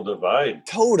political divide.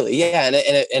 Totally, yeah, and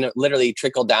it literally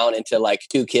trickled down into like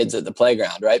two kids at the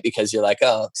playground, right? Because you're like,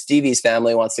 oh, Stevie's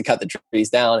family wants to cut the trees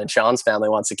down, and Sean's family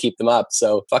wants to keep them up,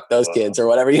 so fuck those kids or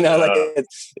whatever. Like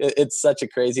it's such a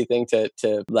crazy thing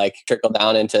to like trickle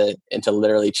down into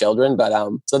literally children. But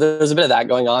so there's a bit of that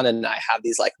going on, and I have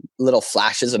these like little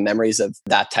flashes of memories of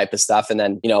that type of stuff, and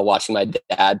then watching my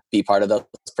dad be part of those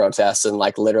protests and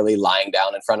like literally lying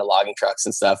down in front of logging trucks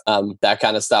and stuff, that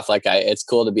kind of stuff. Like it's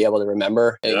cool to be able to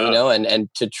remember, and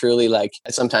to truly, like,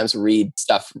 I sometimes read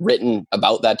stuff written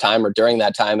about that time or during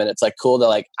that time, and it's like cool to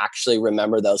like actually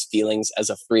remember those feelings as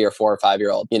a 3 or 4 or 5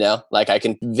 year old. Like I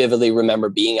can vividly remember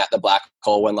being at the Black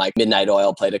Hole when like Midnight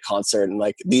Oil played a concert, and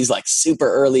like these like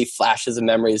super early flashes of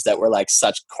memories that were like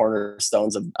such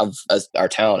cornerstones of our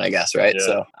town, I guess, right?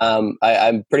 So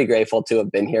I'm pretty grateful to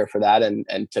have been here for that and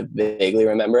to vaguely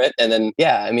remember it. And then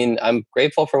I mean, I'm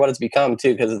grateful for what it's become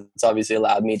too, because it's obviously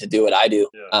allowed me to do what I do.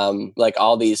 Like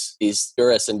all these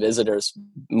tourists and visitors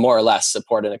more or less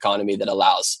support an economy that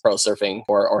allows pro surfing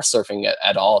or surfing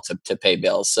at all to pay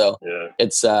bills. So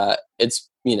it's I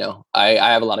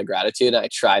have a lot of gratitude. I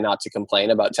try not to complain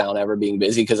about town ever being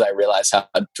busy, because I realize how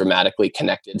dramatically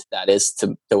connected that is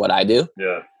to what I do.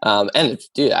 And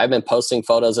dude, I've been posting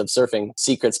photos of surfing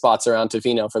secret spots around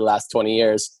Tofino for the last 20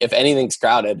 years. If anything's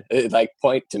crowded, like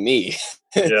point to me.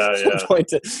 point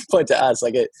to us.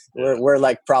 Like we're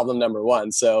like problem number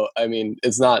one. So I mean,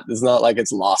 it's not like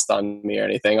it's lost on me or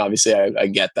anything. Obviously I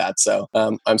get that. So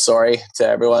I'm sorry to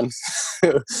everyone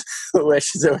who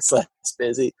wishes it was less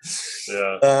busy.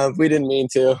 We didn't mean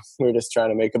to. We were just trying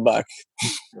to make a buck.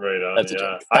 Right on. That's a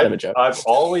joke. Kind of a joke. I've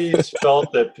always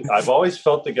felt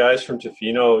the guys from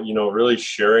Tofino, really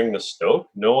sharing the stoke.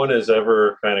 No one has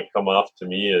ever kind of come off to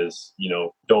me as,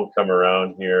 don't come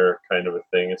around here kind of a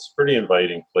thing. It's a pretty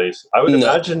inviting place. I would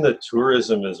imagine the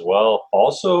tourism as well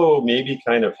also maybe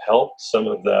kind of helped some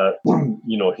of that,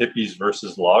 hippies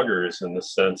versus loggers, in the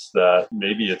sense that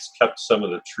maybe it's kept some of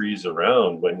the trees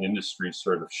around when industry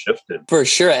sort of shifted. For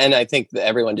sure. And I think that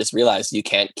everyone just realized you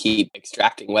can't keep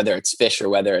extracting, whether it's fish or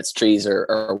whether it's trees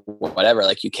or whatever.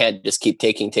 Like you can't just keep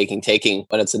taking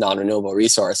when it's a non-renewable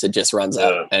resource. It just runs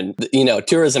out. And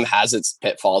tourism has its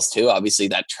pitfalls too. Obviously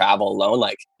that travel alone,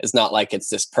 like, it's not like it's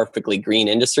this perfectly green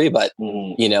industry, but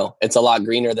it's a lot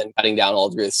greener than cutting down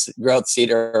old growth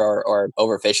cedar or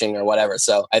overfishing or whatever.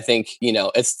 So I think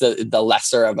it's the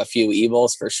lesser of a few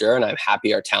evils for sure, and I'm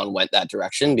happy our town went that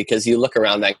direction, because you look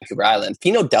around Vancouver Island,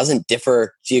 Tofino doesn't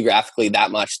differ geographically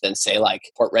that much than say like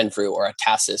Port Renfrew or a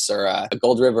Tassis or a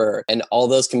Gold River, and all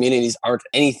those communities aren't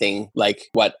anything like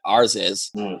what ours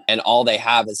is, and all they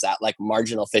have is that like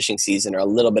marginal fishing season or a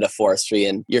little bit of forestry,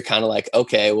 and you're kind of like,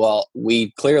 okay, well,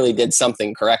 we clearly did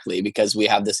something correctly, because we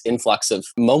have this influx of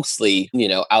mostly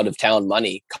out of town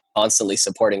money constantly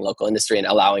supporting local industry and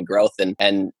allowing growth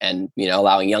and you know,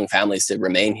 allowing young families to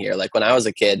remain here. Like when I was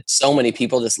a kid, so many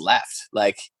people just left.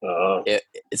 Like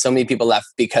so many people left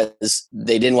because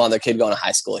they didn't want their kid going to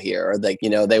high school here, or like, you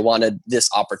know, they wanted this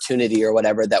opportunity or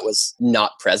whatever that was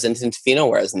not present in Tofino.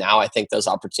 Whereas now I think those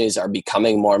opportunities are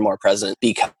becoming more and more present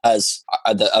because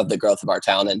of the growth of our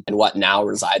town and what now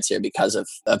resides here because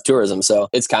of tourism. So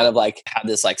it's kind of like had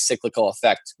this like cyclical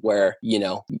effect where, you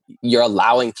know, you're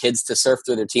allowing kids to surf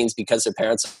through their teens because their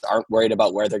parents aren't worried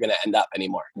about where they're going to end up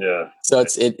anymore. Yeah. So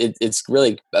it's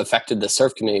really affected the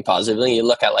surf community positively. You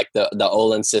look at like the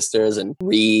Olin sisters and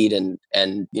Reed and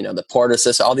you know, the Porter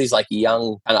sisters, all these like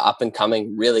young kind of up and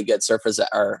coming really good surfers that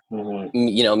are,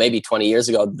 you know, maybe 20 years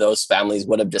ago, those families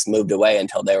would have just moved away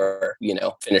until they were, you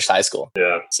know, finished high school.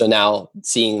 Yeah. So now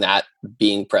seeing that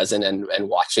being present and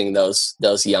watching those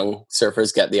young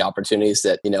surfers get the opportunities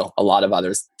that, you know, a lot of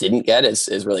others didn't get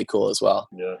is really cool as well.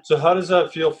 Yeah. So how does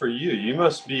that feel for you? You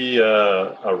must be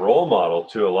a role model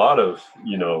to a lot of,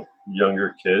 you know,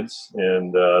 younger kids,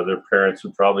 and their parents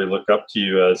would probably look up to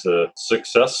you as a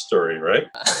success story, right?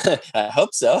 I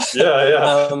hope so.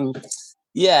 Yeah.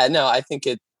 Yeah, no, I think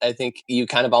you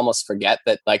kind of almost forget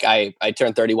that. Like I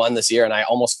turned 31 this year, and I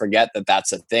almost forget that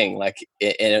that's a thing. Like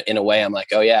in a way, I'm like,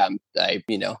 oh yeah,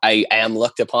 I am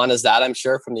looked upon as that, I'm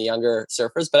sure, from the younger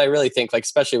surfers. But I really think, like,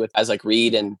 especially with as like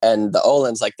Reed and the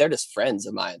Olins, like they're just friends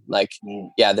of mine. Like,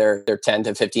 yeah, they're 10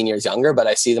 to 15 years younger, but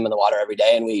I see them in the water every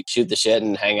day, and we shoot the shit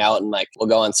and hang out, and like we'll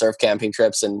go on surf camping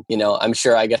trips. And you know, I'm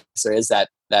sure, I guess there is that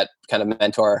kind of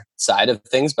mentor side of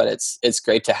things, but it's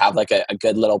great to have like a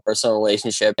good little personal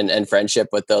relationship and friendship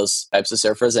with those types of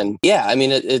surfers. And yeah, I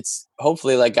mean, it's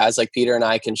hopefully like guys like Peter and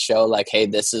I can show like, hey,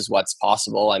 this is what's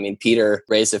possible. I mean, Peter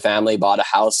raised a family, bought a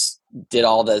house, did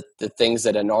all the things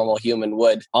that a normal human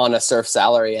would on a surf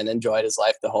salary, and enjoyed his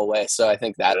life the whole way. So I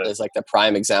think that is like the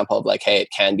prime example of like, hey, it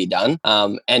can be done.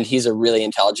 And he's a really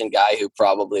intelligent guy who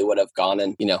probably would have gone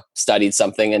and, you know, studied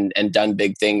something and done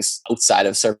big things outside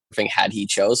of surfing had he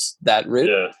chose that route.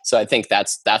 Yeah. So I think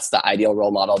that's the ideal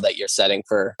role model that you're setting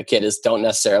for a kid, is don't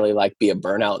necessarily like be a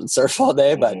burnout and surf all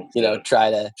day, but you know, try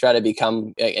to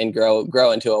become and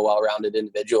grow into a well-rounded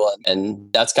individual.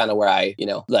 And that's kind of where I, you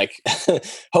know, like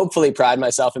hopefully pride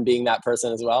myself in being that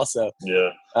person as well. So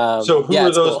so who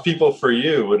were those people for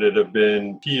you? Would it have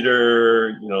been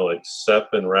Peter, you know, like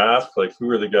Sepp and Raph? Like, who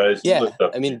were the guys you looked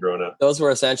up to growing up? Those were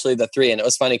essentially the three. And it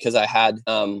was funny because I had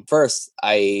when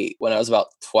I was about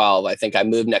 12, I think I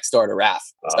moved next door to Raph.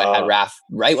 So I had Raph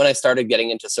right when I started getting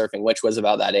into surfing, which was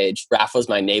about that age. Raph was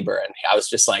my neighbor, and I was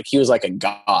just like, he was like a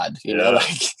god, you know,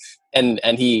 like. And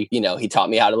he, you know, he taught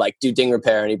me how to like do ding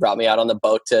repair, and he brought me out on the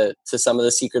boat to some of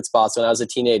the secret spots when I was a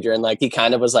teenager. And like, he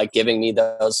kind of was like giving me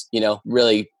those, you know,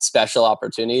 really special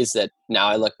opportunities that now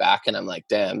I look back and I'm like,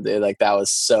 damn, dude, like that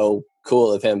was so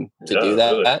cool of him to do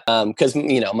that. Really. Cause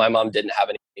you know, my mom didn't have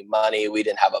any money. We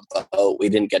didn't have a boat. We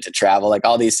didn't get to travel. Like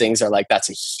all these things are like, that's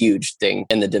a huge thing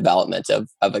in the development of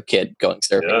a kid going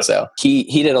surfing. Yeah. So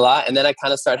he did a lot. And then I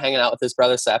kind of started hanging out with his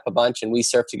brother Sepp a bunch, and we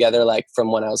surfed together. Like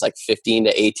from when I was like 15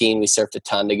 to 18, we surfed a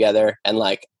ton together. And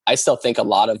like, I still think a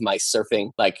lot of my surfing,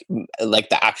 like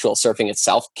the actual surfing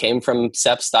itself, came from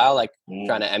Sepp's style, like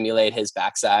trying to emulate his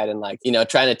backside and like, you know,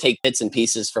 trying to take bits and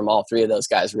pieces from all three of those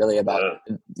guys, really about,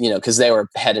 you know, because they were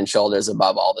head and shoulders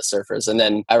above all the surfers. And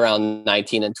then around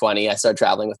 19 and 20, I started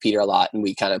traveling with Peter a lot, and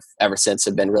we kind of ever since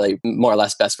have been really more or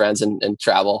less best friends and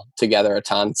travel together a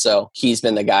ton. So he's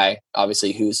been the guy,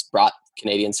 obviously, who's brought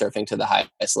Canadian surfing to the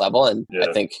highest level. And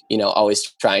I think, you know,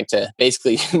 always trying to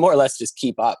basically more or less just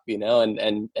keep up, you know,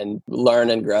 and learn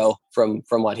and grow from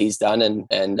what he's done, and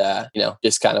you know,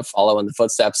 just kind of follow in the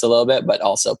footsteps a little bit, but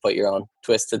also put your own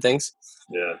twist to things.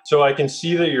 Yeah. So I can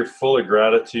see that you're full of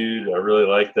gratitude. I really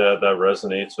like that. That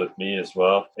resonates with me as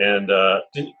well. And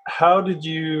how did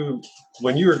you,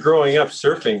 when you were growing up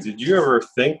surfing, did you ever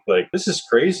think like, this is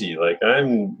crazy? Like,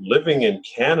 I'm living in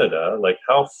Canada. Like,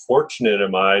 how fortunate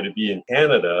am I to be in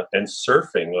Canada and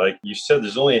surfing? Like you said,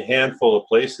 there's only a handful of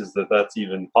places that's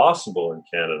even possible in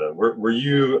Canada. Were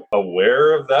you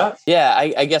aware of that? Yeah,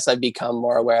 I guess I've become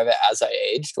more aware of it as I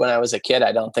aged. When I was a kid,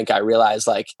 I don't think I realized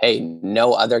like, hey,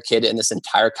 no other kid in this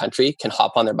entire country can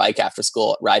hop on their bike after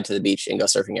school, ride to the beach, and go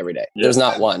surfing every day. There's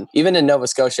not one. Even in Nova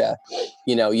Scotia,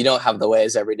 you know, you don't have the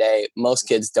waves every day. Most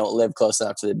kids don't live close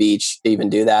enough to the beach to even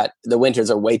do that. The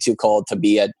winters are way too cold to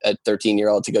be a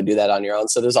 13-year-old to go do that on your own.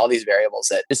 So there's all these variables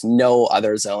that just no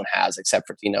other zone has except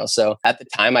for Tofino. So at the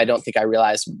time, I don't think I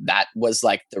realized that was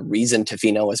like the reason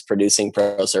Tofino was producing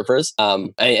pro surfers.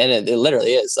 And it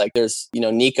literally is. Like there's, you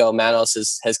know, Nico Manos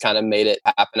has kind of made it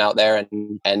happen out there,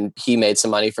 and he made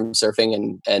some money from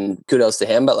surfing, and kudos to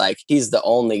him. But like, he's the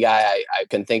only guy I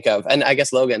can think of, and I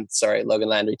guess Logan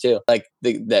Landry too. Like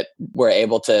that we're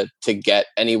able to get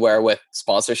anywhere with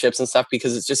sponsorships and stuff,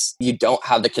 because it's just, you don't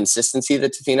have the consistency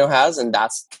that Tofino has, and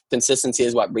that's consistency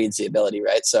is what breeds the ability,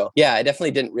 right? So yeah, I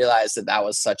definitely didn't realize that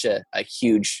was such a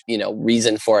huge,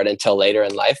 reason for it until later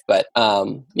in life. But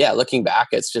yeah, looking back,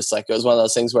 it's just like, it was one of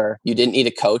those things where you didn't need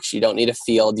a coach, you don't need a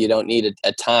field, you don't need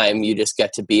a time, you just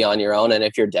get to be on your own. And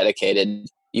if you're dedicated,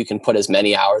 you can put as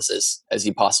many hours as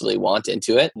you possibly want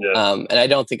into it. Yeah. And I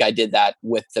don't think I did that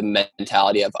with the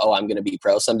mentality of, oh, I'm going to be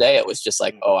pro someday. It was just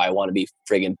like, oh, I want to be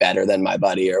friggin' better than my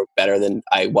buddy, or better than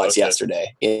I was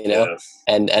yesterday, Yeah.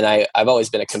 And I've always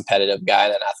been a competitive guy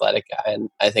and an athletic guy. And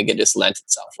I think it just lent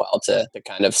itself well to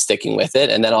kind of sticking with it.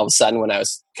 And then all of a sudden, when I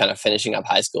was kind of finishing up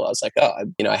high school, I was like, oh,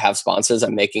 I have sponsors,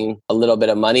 I'm making a little bit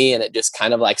of money. And it just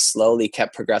kind of like slowly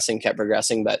kept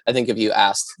progressing. But I think if you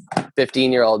asked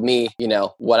 15-year-old me,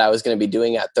 what I was going to be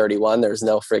doing at 31, there's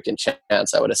no freaking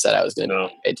chance I would have said I was going to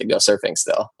be paid to go surfing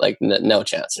still. Like no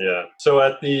chance. Yeah. So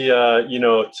at the,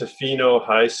 Tofino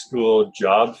High School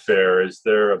job fair, is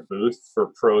there a booth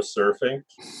for pro surfing?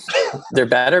 There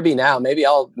better be now. Maybe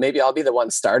I'll be the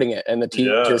one starting it, and the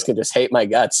teachers can just hate my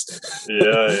guts.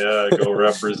 Yeah. Go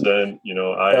represent,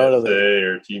 ISA totally.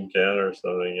 Or Team Canada or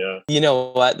something. Yeah. You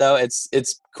know what though? It's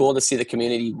cool to see the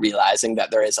community realizing that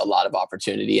there is a lot of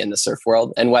opportunity in the surf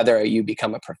world, and whether you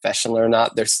become a professional or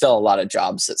not, there's still a lot of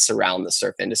jobs that surround the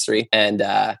surf industry and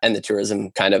the tourism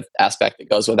kind of aspect that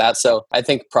goes with that. So I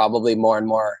think probably more and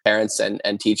more parents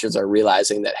and teachers are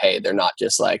realizing that, hey, they're not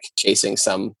just like chasing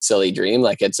some silly dream.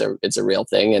 Like it's a real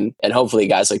thing. And hopefully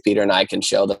guys like Peter and I can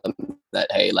show them that,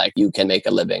 hey, like you can make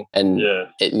a living. And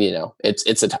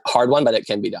it's a hard one, but it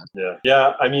can be done.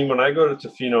 Yeah. I mean, when I go to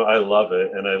Tofino, I love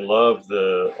it. And I love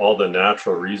all the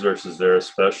natural resources there,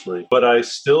 especially. But I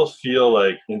still feel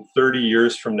like in 30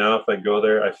 years from now, if I go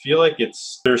there, I feel like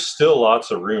there's still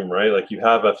lots of room, right? Like you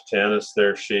have Aftanis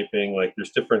there shaping, like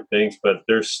there's different things, but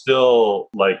there's still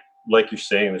like you're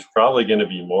saying, there's probably going to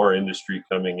be more industry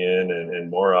coming in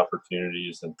and more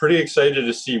opportunities. And pretty excited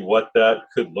to see what that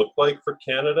could look like for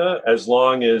Canada, as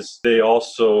long as they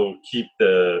also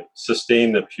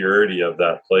sustain the purity of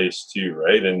that place too,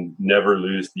 right? And never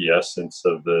lose the essence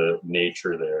of the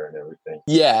nature there and everything.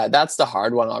 Yeah, that's the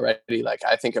hard one already. Like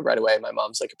I think of right away, my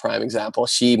mom's like a prime example.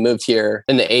 She moved here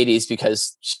in the 80s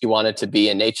because she wanted to be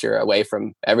in nature, away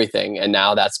from everything. And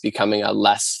now that's becoming a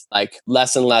less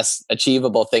and less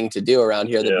achievable thing to do around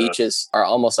here. The beaches are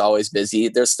almost always busy.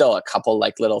 There's still a couple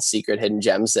like little secret hidden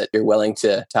gems that you're willing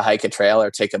to hike a trail or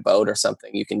take a boat or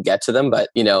something. You can get to them, but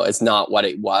it's not what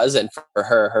it was. And for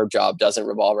her job doesn't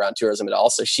revolve around tourism at all.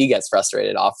 So she gets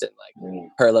frustrated often.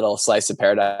 Like her little slice of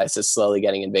paradise is slowly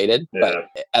getting invaded. But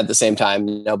at the same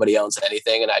time, nobody owns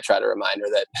anything. And I try to remind her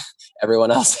that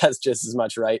everyone else has just as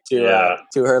much right to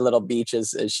her little beach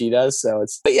as she does. So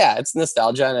it's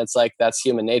nostalgia, and it's like, that's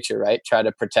human nature, right? Try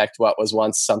to protect what was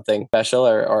once something special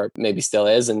or maybe still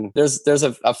is. And there's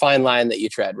a fine line that you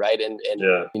tread, right? In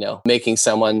making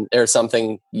someone or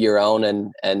something your own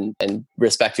and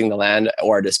respecting the land,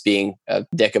 or just being a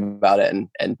dick about it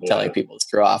and telling people to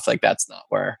screw off. Like that's not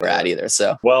where we're at either.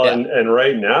 So and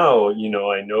right now,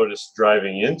 I noticed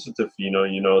driving into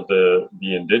Tofino,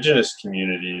 the indigenous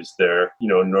communities there,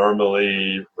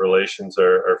 normally relations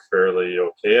are fairly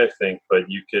okay, I think, but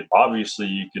you could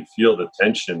feel the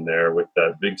tension there with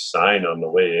that big sign on the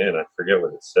way in. I forget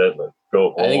what it said, like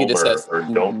go home, I think it just says, or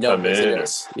don't no come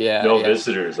visitors. In. No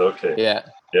visitors. Okay. Yeah.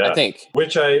 I think.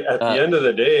 Which at the end of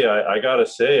the day, I gotta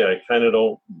say, I kind of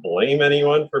don't blame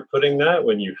anyone for putting that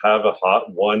when you have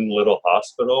one little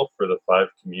hospital for the 5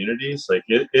 communities. Like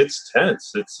it's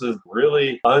tense. It's a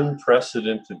really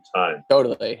unprecedented time.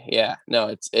 Totally. Yeah.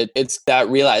 No, it's that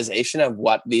realization of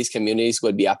what these communities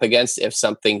would be up against if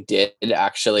something did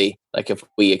actually, like if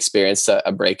we experienced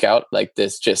a breakout like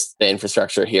this. Just the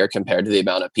infrastructure here compared to the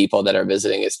amount of people that are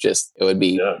visiting, it would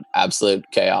be absolute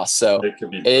chaos. So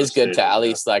it is good to at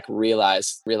least like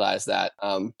realize that.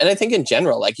 And I think in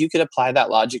general, like you could apply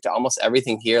that logic to almost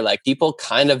everything here. Like people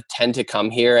kind of tend to come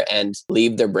here and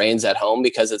leave their brains at home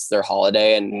because it's their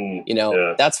holiday, and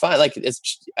that's fine. Like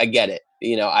I get it.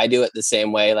 I do it the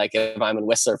same way. Like if I'm in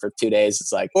Whistler for 2 days,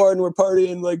 it's like, and we're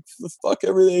partying, like fuck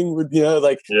everything. But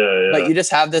you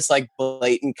just have this like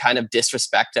blatant kind of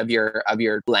disrespect of your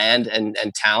land and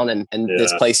town and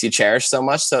this place you cherish so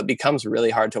much. So it becomes really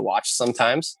hard to watch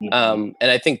sometimes. And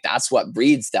I think that's what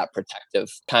breeds that protective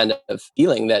kind of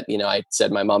feeling that, I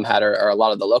said my mom had, or a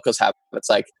lot of the locals have. It's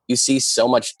like you see so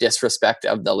much disrespect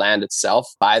of the land itself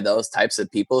by those types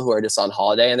of people who are just on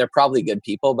holiday, and they're probably good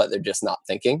people, but they're just not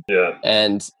thinking. Yeah.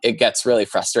 And it gets really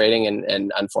frustrating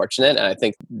and unfortunate. And I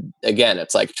think, again,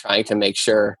 it's like trying to make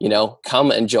sure,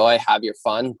 come enjoy, have your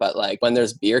fun. But like when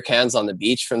there's beer cans on the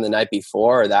beach from the night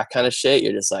before or that kind of shit,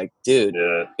 you're just like, dude,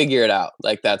 figure it out.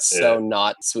 Like that's so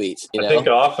not sweet. I think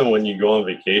often when you go on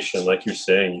vacation, like you're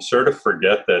saying, you sort of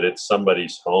forget that it's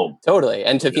somebody's home. Totally.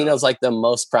 And Tofino's like the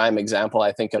most prime example,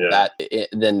 I think, of that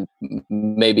than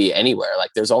maybe anywhere.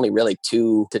 Like there's only really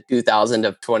 2,000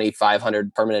 to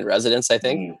 2,500 permanent residents, I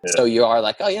think. So you are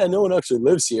like, oh yeah, no one actually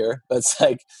lives here. But it's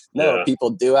like, no, people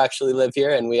do actually live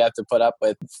here, and we have to put up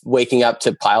with waking up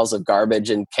to piles of garbage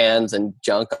and cans and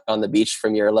junk on the beach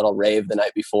from your little rave the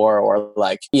night before, or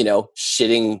like,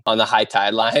 shitting on the high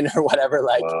tide line or whatever.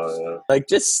 Like, like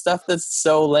just stuff that's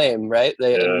so lame, right?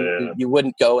 You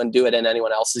wouldn't go and do it in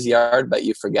anyone else's yard, but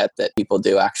you forget that people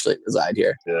do actually reside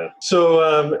here. Yeah.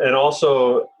 So, and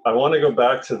also, I want to go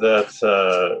back to that,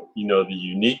 the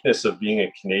uniqueness of being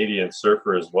a Canadian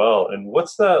surfer as well. And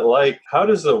what's that like? How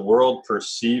does the world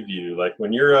perceive you? Like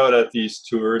when you're out at these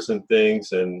tours and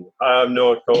things, and I'm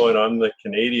Noah Cohen, I'm the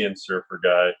Canadian surfer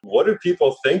guy. What do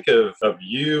people think of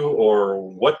you, or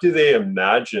what do they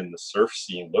imagine the surf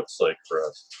scene looks like for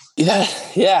us?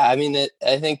 Yeah. I mean,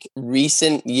 I think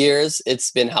recent years,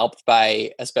 it's been helped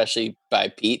especially by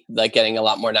Pete, like getting a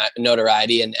lot more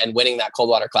notoriety and winning that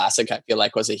Coldwater Classic, I feel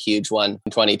like was a huge one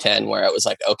in 2010, where it was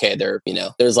like, okay,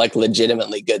 there's like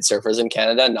legitimately good surfers in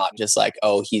Canada, not just like,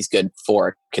 oh, he's good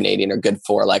for Canadian or good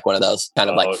for like one of those kind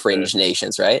of fringe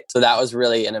nations, right? So that was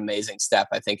really an amazing step,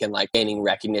 I think, in like gaining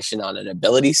recognition on an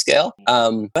ability scale.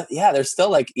 But yeah, there's still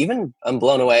like, even I'm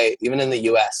blown away, even in the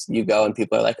US, you go and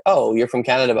people are like, oh, you're from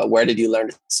Canada, but where did you learn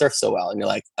to surf so well? And you're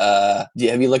like, have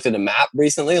you looked at a map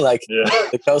recently? Like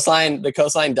the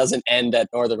coastline doesn't end at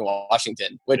Northern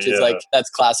Washington, which is like, that's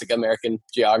classic American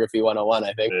geography 101,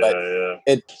 I think. But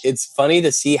it's funny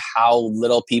to see how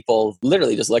little people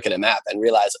literally just look at a map and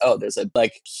realize, oh, there's a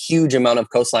like huge amount of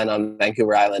coastline on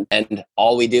Vancouver Island, and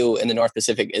all we do in the North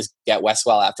Pacific is get west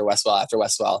swell after west swell after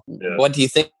west swell. What do you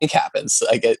think happens?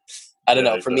 Like I don't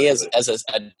know. For me, as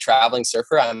a traveling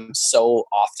surfer, I'm so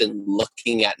often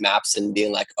looking at maps and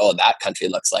being like, oh, that country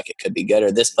looks like it could be good,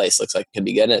 or this place looks like it could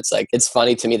be good. And it's like, it's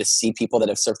funny to me to see people that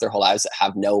have surfed their whole lives that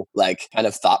have no like kind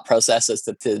of thought process as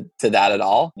to that at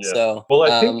all. Yeah. So,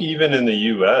 well, I think even in the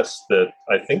US, that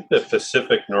I think the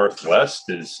Pacific Northwest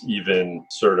is even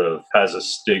sort of has a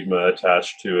stigma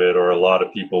attached to it, or a lot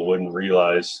of people wouldn't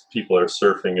realize people are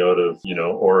surfing out of,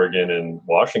 Oregon and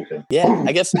Washington. Yeah,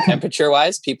 I guess temperature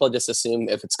wise, people just assume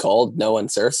if it's cold, no one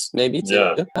surfs, maybe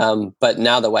too. Yeah. But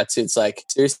now the wetsuits, like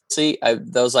seriously,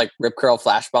 those like Rip Curl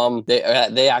Flash Bomb, they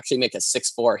actually make a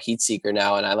 6'4" heat seeker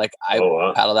now, and I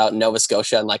paddled out in Nova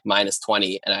Scotia in like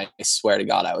 -20, and I swear to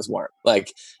God I was warm.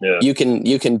 Like you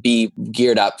can be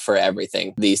geared up for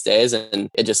everything these days, and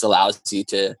it just allows you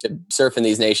to surf in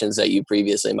these nations that you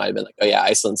previously might have been like, oh yeah,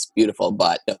 Iceland's beautiful,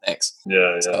 but no thanks.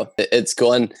 So it's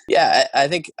going. Yeah, I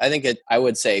think I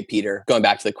would say Peter. Going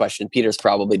back to the question, Peter's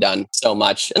probably done so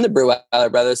much, and the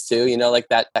Breweiler brothers too. Like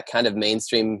that kind of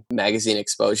mainstream magazine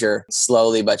exposure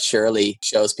slowly but surely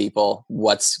shows people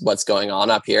what's going on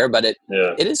up here. But it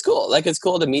is cool. Like it's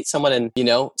cool to meet someone and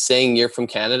saying you're from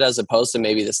Canada as opposed to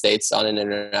maybe the States on an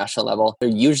international level. They're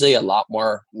usually a lot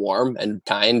more warm and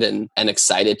kind and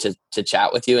excited to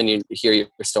chat with you and you hear your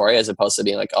story, as opposed to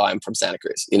being like, oh, I'm from Santa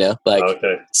Cruz.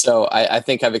 So I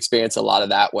think I've experienced a lot of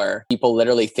that, where people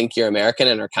literally think you're American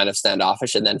and are kind of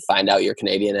standoffish, and then find out you're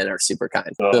Canadian and are super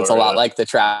kind. So it's a lot like the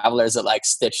travelers that like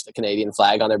stitch the Canadian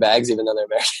flag on their bags, even though they're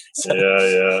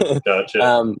American.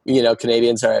 Gotcha.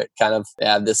 Canadians are kind of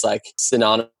have this like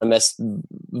synonymous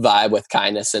vibe with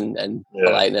kindness and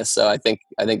politeness. So I think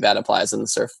that applies in the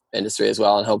surf industry as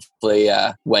well. And hopefully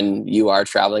when you are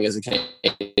traveling as a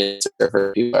Canadian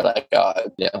surfer, people are like, oh,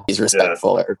 he's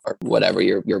respectful or whatever.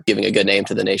 You're giving a good name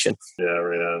to the nation. Yeah,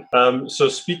 right on. So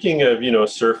speaking of,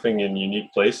 surfing in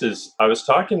unique places, I was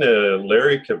talking to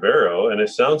Larry Cavero, and it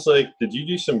sounds like, did you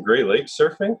do some Great Lakes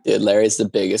surfing? Dude, Larry's the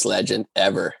biggest legend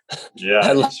ever. Yeah,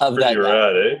 I love that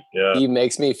rad, eh? Yeah. He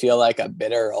makes me feel like a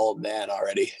bitter old man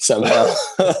already somehow.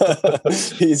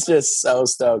 He's just so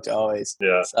stoked always.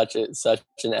 Yeah. Such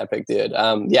an epic dude.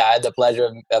 I had the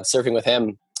pleasure of surfing with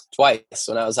him twice.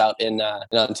 When I was out in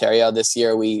Ontario this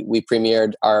year, we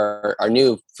premiered our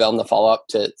new film, the follow-up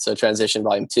to Transition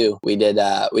Volume 2. We did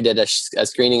a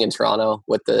screening in Toronto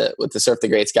with the Surf the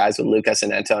Greats guys, with Lucas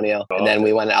and Antonio. And then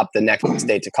we went up the next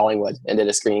day to Collingwood and did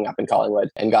a screening up in Collingwood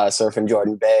and got a surf in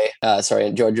Georgian Bay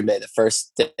the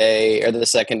first day or the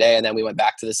second day. And then we went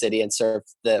back to the city and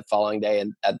surfed the following day.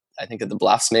 And I think at the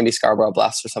Bluffs, maybe Scarborough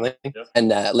Bluffs or something. Yep. And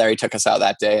Larry took us out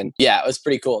that day, and yeah, it was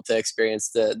pretty cool to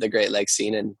experience the Great Lakes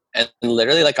scene, and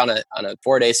literally like on a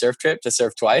 4-day surf trip to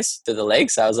surf twice to the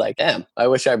lakes. I was like, damn, I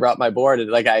wish I brought my board.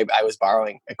 And like I was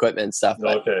borrowing equipment and stuff,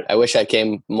 but Okay. I wish I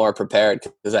came more prepared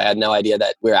because I had no idea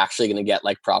that we were actually going to get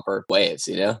like proper waves,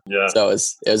 Yeah. So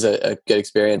it was a good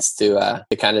experience to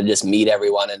kind of just meet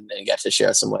everyone and get to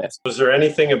share some waves. Was there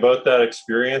anything about that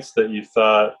experience that you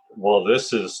thought, well,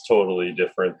 this is totally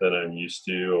different than I'm used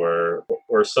to,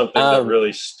 or something that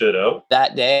really stood out?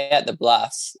 That day at the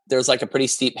Bluffs, there was like a pretty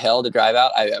steep hill to drive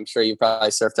out. I'm sure you probably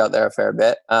surfed out there a fair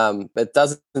bit. It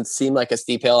doesn't seem like a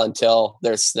steep hill until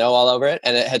there's snow all over it.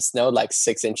 And it had snowed like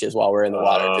 6 inches while we're in the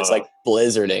water, just like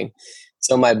blizzarding.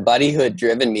 So my buddy who had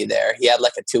driven me there, he had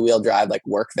like a 2-wheel drive, like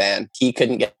work van. He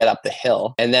couldn't get up the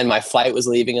hill. And then my flight was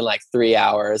leaving in like 3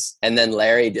 hours. And then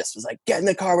Larry just was like, get in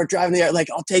the car. We're driving there. Like,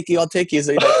 I'll take you.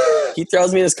 So he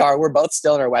throws me in his car. We're both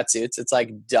still in our wetsuits. It's like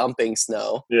dumping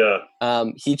snow. Yeah.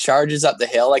 He charges up the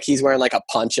hill. Like he's wearing like a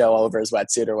poncho over his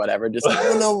wetsuit or whatever. Just like,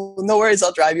 oh, no worries.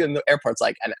 I'll drive you. And the airport's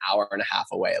like an hour and a half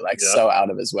away, like so out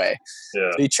of his way.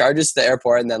 Yeah. So he charges to the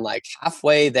airport, and then like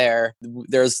halfway there,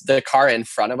 there's the car in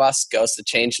front of us goes to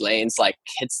change lanes, like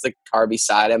hits the car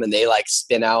beside him, and they like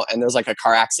spin out, and there's like a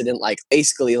car accident, like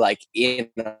basically like in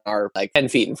our like 10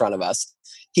 feet in front of us.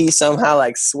 He somehow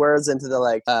like swerves into the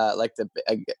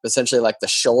essentially like the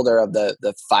shoulder of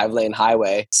the 5-lane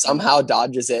highway, somehow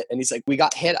dodges it, and he's like, we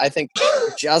got hit, I think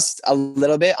just a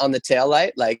little bit on the tail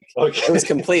light. Like it was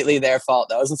completely their fault.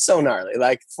 That was so gnarly,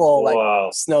 like full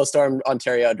like snowstorm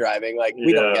Ontario driving. Like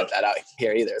we don't get that out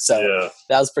here either. So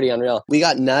that was pretty unreal. We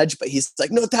got nudged, but he's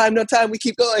like, no time, we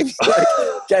keep going. Like,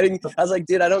 I was like,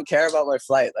 dude, I don't care about my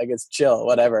flight. Like it's chill,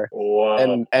 whatever.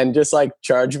 Wow. And just like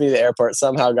charged me to the airport,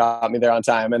 somehow got me there on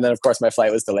time. And then of course my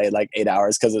flight was delayed like 8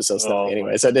 hours because it was so snowy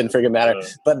anyway. So it didn't freaking matter.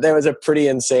 But there was a pretty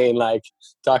insane, like,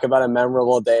 talk about a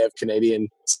memorable day of Canadian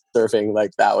surfing.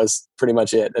 Like that was pretty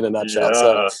much it in a nutshell.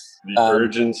 So the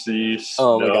urgency, snow.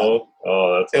 Oh my God.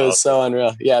 Oh, that's it was so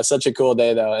unreal. Yeah, such a cool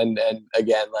day though. And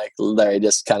again, like Larry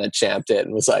just kind of champed it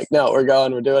and was like, no, we're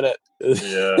doing it.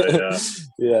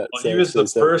 Yeah. Well, he was the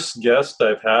first guest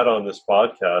I've had on this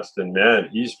podcast, and man,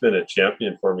 he's been a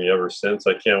champion for me ever since.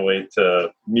 I can't wait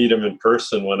to meet him in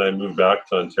person when I move back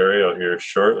to Ontario here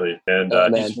shortly. And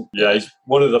he's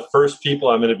one of the first people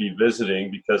I'm going to be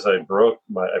visiting because I broke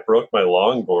my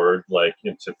longboard like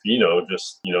in Tofino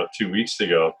just 2 weeks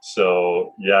ago.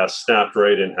 So snapped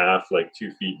right in half, like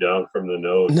 2 feet down from the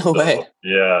nose. No way.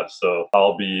 Yeah, so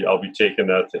I'll be taking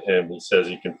that to him. He says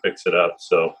he can fix it up.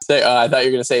 So I thought you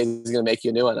were going to say he's going to make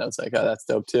you a new one. I was like, oh, that's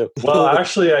dope too. Well,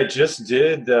 actually, I just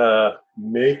did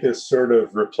make a sort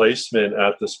of replacement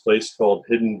at this place called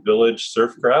Hidden Village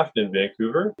Surfcraft in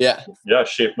Vancouver. Yeah,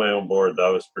 shaped my own board. That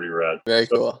was pretty rad. Very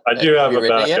cool. I do have a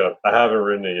backup. I haven't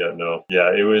ridden it yet. No.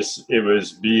 Yeah, it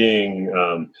was being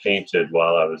painted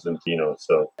while I was in Tofino.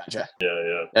 So gotcha.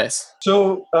 Yeah. Nice.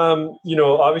 So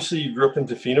obviously you grew up in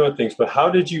Tofino and things, but how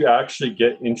did you actually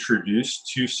get introduced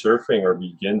to surfing or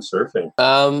begin surfing?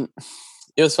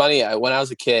 It was funny. When I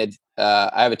was a kid,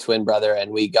 I have a twin brother,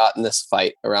 and we got in this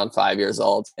fight around 5 years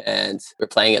old, and we're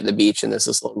playing at the beach, and there's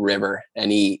this little river,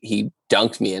 and he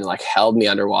dunked me and like held me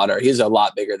underwater. He's a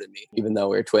lot bigger than me, even though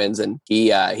we were twins. And he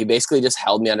basically just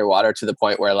held me underwater to the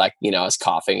point where like, I was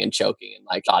coughing and choking and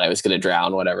like thought I was going to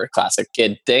drown, whatever, classic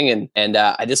kid thing. And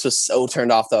I just was so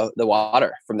turned off the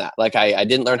water from that. Like I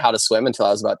didn't learn how to swim until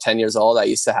I was about 10 years old. I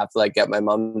used to have to like get my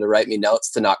mom to write me notes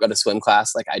to not go to swim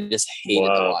class. Like I just hated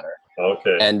the water.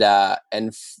 Okay.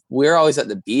 And we're always at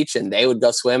the beach, and they would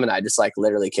go swim, and I just like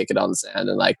literally kick it on the sand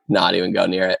and like not even go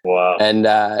near it. Wow. And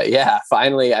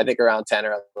finally, I think around 10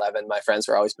 or 11, my friends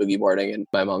were always boogie boarding, and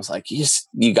my mom's like,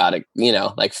 you gotta,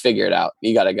 like figure it out.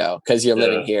 You gotta go because you're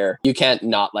living here. You can't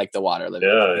not like the water living.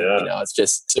 It's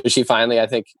just, so she finally, I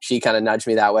think she kind of nudged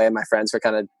me that way, and my friends were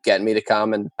kind of getting me to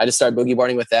come, and I just started boogie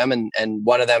boarding with them. And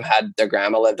one of them had their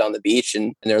grandma lived on the beach,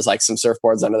 and there was like some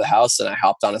surfboards under the house, and I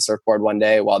hopped on a surfboard one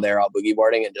day while they were all boogie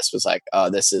boarding and just was like, oh,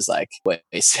 this is like way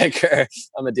sicker.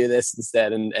 I'm gonna do this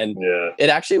instead. And it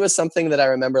actually was something that I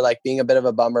remember like being a bit of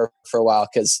a bummer for a while,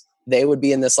 because they would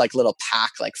be in this like little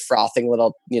pack, like frothing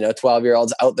little,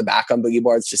 12-year-olds out the back on boogie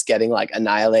boards, just getting like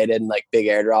annihilated and like big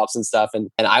airdrops and stuff. And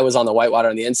I was on the whitewater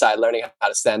on the inside learning how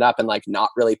to stand up and like not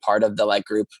really part of the like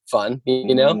group fun,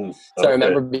 So I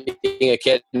remember being a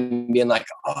kid and being like,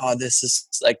 oh, this is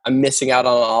like, I'm missing out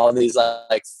on all these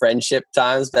like friendship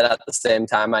times. But at the same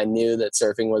time, I knew that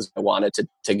surfing was what I wanted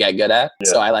to get good at.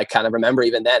 Yeah. So I like kind of remember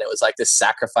even then it was like this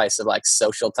sacrifice of like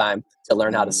social time to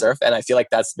learn how to surf. And I feel like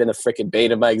that's been a freaking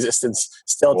bane of my existence distance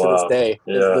still to this Wow. day.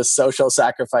 Yeah. It's the social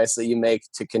sacrifice that you make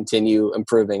to continue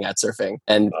improving at surfing.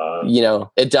 And,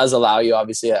 it does allow you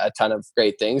obviously a ton of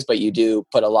great things, but you do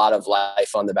put a lot of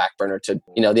life on the back burner to,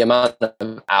 the amount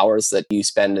of hours that you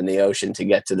spend in the ocean to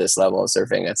get to this level of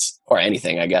surfing. Or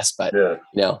anything, I guess, but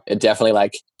it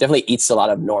definitely eats a lot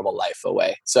of normal life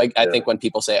away. So I think when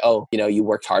people say, oh, you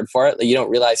worked hard for it, you don't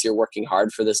realize you're working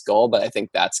hard for this goal, but I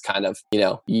think that's kind of,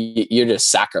 you're just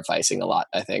sacrificing a lot,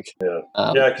 I think.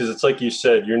 Because it's like you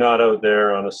said, you're not out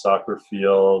there on a soccer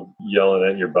field yelling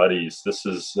at your buddies. This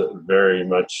is very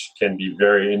much can be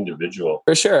very individual.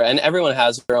 For sure. And everyone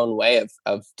has their own way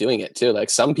of doing it too. Like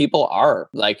some people are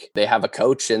like, they have a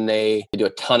coach and they do a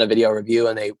ton of video review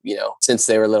and they, since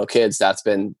they were little kids, that's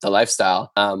been the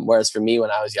lifestyle. Whereas for me,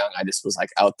 when I was young, I just was like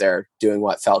out there doing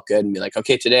what felt good and be like,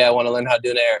 okay, today I want to learn how to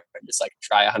do an air and just like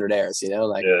try 100 airs,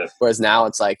 whereas now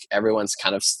it's like everyone's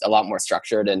kind of a lot more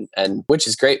structured and which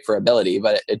is great for ability,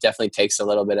 but it definitely takes a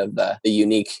little bit of the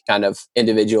unique kind of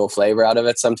individual flavor out of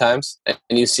it sometimes. And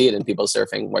you see it in people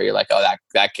surfing where you're like, oh,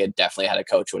 that kid definitely had a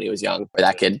coach when he was young, or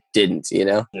that kid didn't,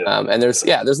 and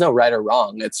there's no right or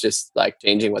wrong. It's just like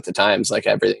changing with the times, like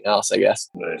everything else, I guess.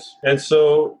 Nice. And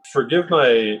so forgive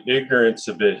my ignorance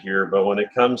a bit here, but when it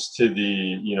comes to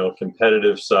the,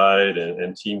 competitive side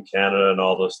and Team Canada and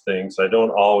all those things, I don't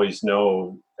always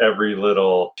know every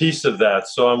little piece of that.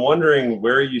 So I'm wondering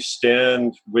where you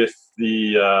stand with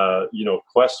the,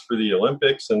 quest for the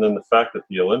Olympics, and then the fact that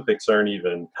the Olympics aren't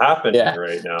even happening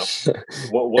right now.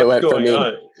 What's going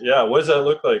on? Yeah. What does that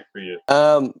look like for you?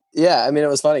 I mean, it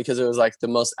was funny because it was like the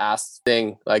most asked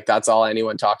thing. Like that's all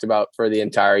anyone talked about for the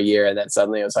entire year. And then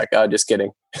suddenly it was like, oh, just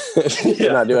kidding.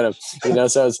 You're not doing them,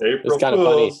 so it's kind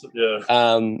of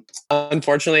funny.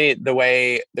 Unfortunately, the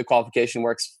way the qualification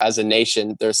works as a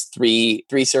nation, there's three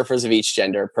surfers of each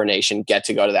gender per nation get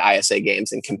to go to the ISA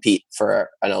games and compete for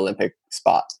an Olympic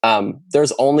spot.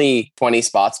 There's only 20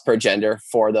 spots per gender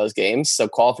for those games. So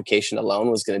qualification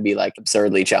alone was going to be like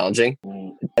absurdly challenging,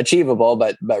 achievable,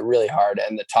 but really hard.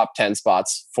 And the top 10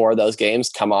 spots for those games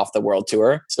come off the world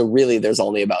tour. So really there's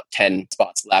only about 10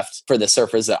 spots left for the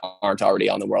surfers that aren't already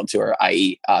on the world tour,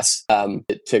 i.e. us,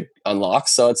 to unlock.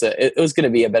 So it was going to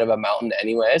be a bit of a mountain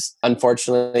anyways.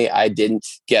 Unfortunately, I didn't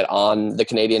get on the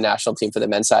Canadian national team for the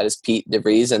men's side as Pete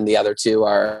DeVries, and the other two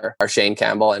are Shane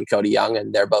Campbell and Cody Young,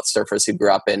 and they're both surfers who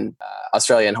grew up in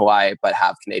Australia and Hawaii but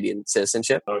have Canadian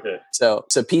citizenship. Okay. So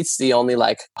Pete's the only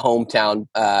like hometown,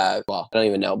 I don't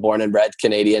even know, born and bred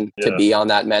Canadian to be on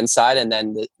that men's side. And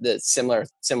then the similar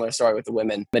story with the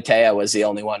women. Matea was the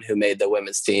only one who made the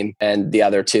women's team, and the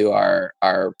other two are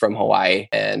from Hawaii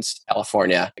and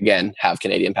California. Again, have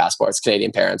Canadian passports,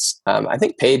 Canadian parents. I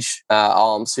think Paige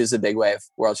Alms, who's the big wave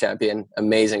world champion,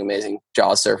 amazing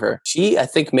Jaws surfer. She, I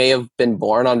think, may have been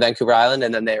born on Vancouver Island,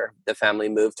 and then the family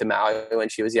moved to Maui when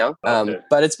she was young.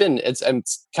 But it's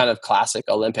kind of classic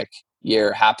Olympic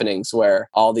year happenings where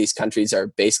all these countries are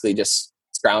basically just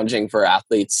scrounging for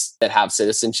athletes that have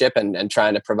citizenship and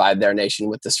trying to provide their nation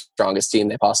with the strongest team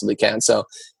they possibly can. So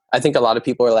I think a lot of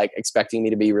people are like expecting me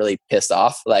to be really pissed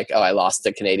off, like, oh, I lost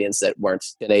to Canadians that weren't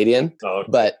Canadian. Oh, okay.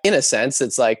 But in a sense,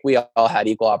 it's like we all had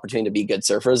equal opportunity to be good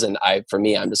surfers. And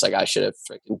I'm just like, I should have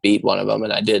freaking beat one of them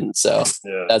and I didn't. So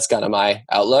that's kind of my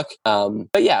outlook.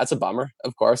 But yeah, it's a bummer,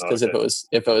 of course, because if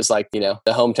it was like, the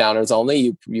hometowners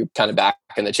only, you kind of back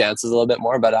in the chances a little bit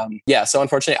more. But so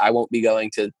unfortunately, I won't be going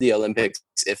to the Olympics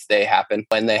if they happen,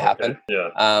 when they happen.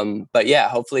 Yeah. But yeah,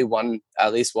 hopefully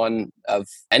at least one of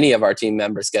any of our team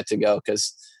members get to go,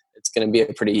 because it's going to be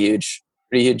a pretty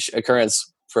huge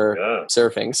occurrence for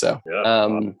surfing. So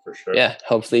for sure.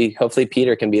 Hopefully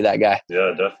Peter can be that guy.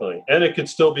 Yeah, definitely. And it could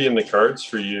still be in the cards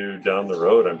for you down the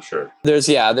road, I'm sure. There's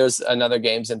another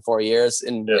games in 4 years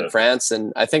in France,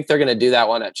 and I think they're going to do that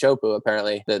one at Chopu,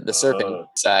 apparently, the surfing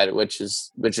side, which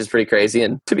is pretty crazy.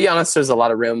 And to be honest, there's a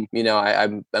lot of room.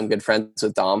 I'm good friends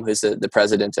with Dom, who's the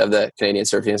president of the Canadian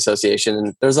Surfing Association,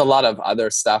 and there's a lot of other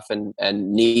stuff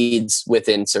and needs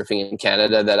within surfing in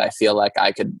Canada that I feel like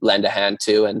I could lend a hand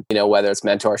to, and whether it's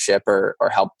mentorship or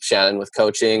help Shannon with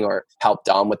coaching or help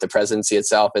Dom with the presidency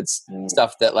itself. It's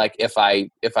stuff that, like, if I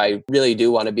really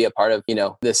do want to be a part of,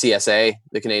 the CSA,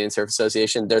 the Canadian Surf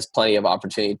Association, there's plenty of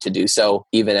opportunity to do so,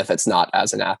 even if it's not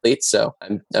as an athlete. So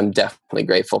I'm definitely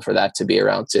grateful for that to be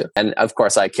around too. And of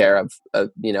course I care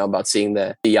about seeing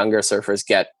the younger surfers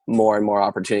get more and more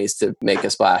opportunities to make a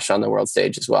splash on the world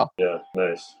stage as well. Yeah,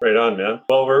 nice. Right on, man.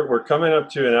 Well, we're coming up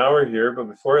to an hour here, but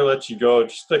before I let you go,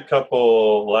 just a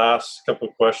last couple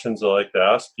questions I like to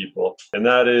ask people. And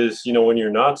that is, when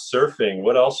you're not surfing,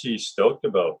 what else are you stoked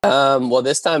about? Well,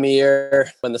 this time of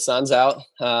year, when the sun's out,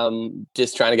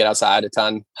 just trying to get outside a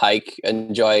ton, hike,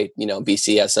 enjoy,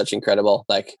 BC has such incredible,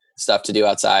 like, stuff to do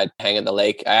outside, hang at the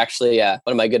lake. I actually, one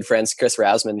of my good friends, Chris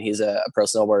Rasman, he's a pro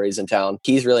snowboarder. He's in town.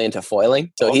 He's really into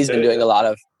foiling. So he's been doing a lot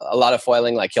of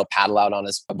foiling. Like he'll paddle out on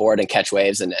his board and catch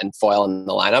waves and foil in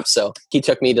the lineup. So he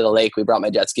took me to the lake. We brought my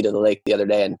jet ski to the lake the other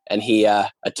day, and he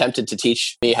attempted to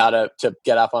teach me how to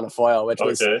get up on a foil, which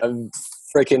was a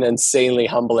freaking insanely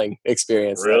humbling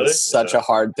experience. Really? That was such a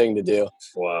hard thing to do.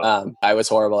 Wow. I was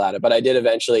horrible at it, but I did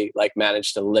eventually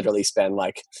manage to literally spend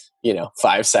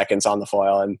 5 seconds on the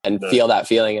foil and feel that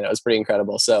feeling. And it was pretty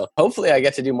incredible. So hopefully I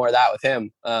get to do more of that with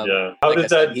him. How did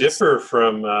that differ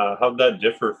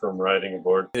from riding a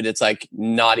board? Dude, it's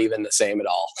not even the same at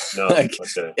all. No.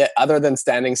 Other than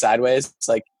standing sideways, it's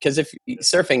because if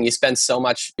surfing, you spend so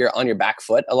much, you're on your back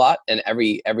foot a lot, and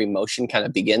every motion kind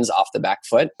of begins off the back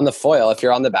foot. On the foil, if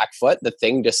you're on the back foot, the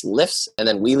thing just lifts and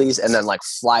then wheelies and then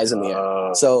flies in the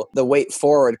air. So the weight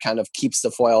forward kind of keeps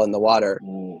the foil in the water,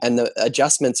 and the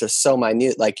adjustments are so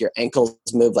minute. Your ankles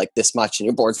move this much, and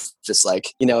your board's just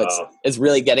it's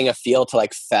really getting a feel to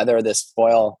feather this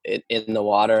foil in the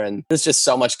water. And there's just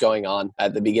so much going on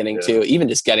at the beginning too. Even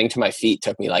just getting to my feet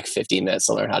took me 15 minutes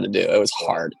to learn how to do. It was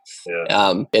hard.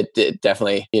 It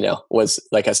definitely was,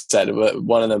 like I said,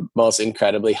 one of the most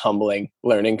incredibly humbling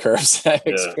learning curves I've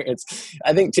experienced.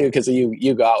 I think too, because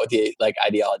you go out with the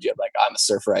ideology of I'm a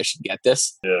surfer, I should get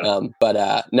this.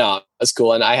 But no, was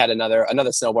cool. And I had another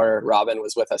snowboarder, Robin,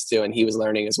 was with us too, and he was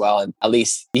learning as well. And at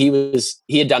least he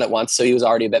had done it once, so he was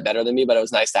already a bit better than me. But it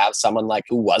was nice to have someone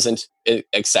who wasn't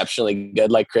exceptionally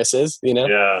good like Chris is,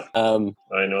 Yeah.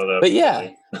 I know that. But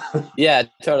yeah,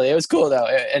 totally. It was cool though,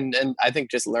 and I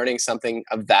think just learning something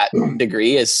of that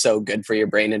degree is so good for your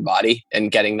brain and body,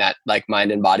 and getting that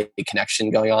mind and body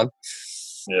connection going on.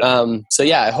 So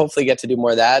yeah, I hopefully get to do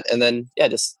more of that, and then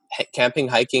just camping,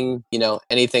 hiking,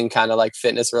 anything kind of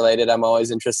fitness related, I'm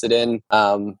always interested in.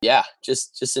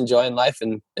 Just enjoying life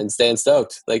and staying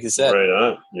stoked, like you said. Right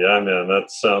on. Yeah, man,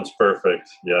 that sounds perfect.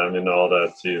 Yeah, I'm into all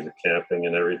that too, the camping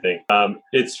and everything.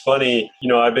 It's funny,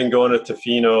 I've been going to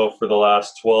Tofino for the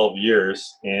last 12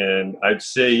 years, and I'd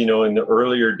say, in the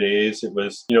earlier days, it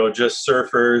was, just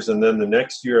surfers, and then the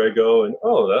next year I go and,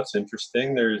 oh, that's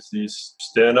interesting. There's these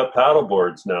stand-up paddle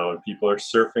boards now, and people are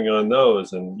surfing on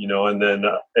those, and, and then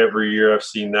every year I've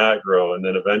seen that grow. And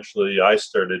then eventually I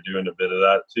started doing a bit of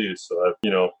that too. So I've,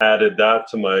 added that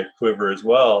to my quiver as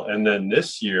well. And then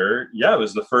this year, it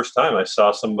was the first time I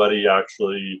saw somebody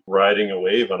actually riding a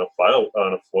wave on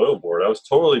a foil board. I was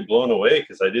totally blown away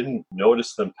because I didn't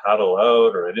notice them paddle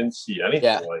out, or I didn't see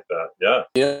anything like that. Yeah.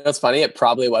 It's funny. It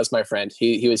probably was my friend.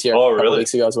 He was here a couple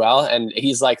weeks ago as well. And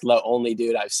he's the only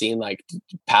dude I've seen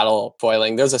paddle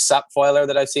foiling. There's a SUP foiler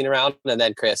that I've seen around, and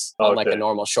then Chris on a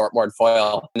normal shortboard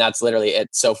foil. And that's literally it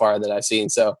so far that I've seen.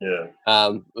 So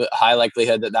high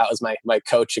likelihood that was my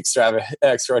coach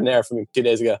extraordinaire from 2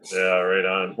 days ago. Yeah, right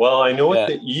on. Well, I know with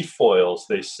the e-foils,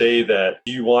 they say that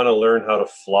you want to learn how to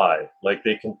fly.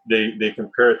 They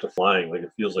compare it to flying.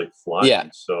 It feels like flying. Yeah.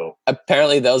 So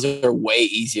apparently those are way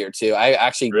easier too. I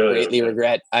actually greatly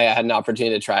regret I had an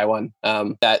opportunity to try one.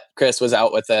 That Chris was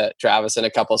out with Travis and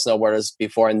a couple of snowboarders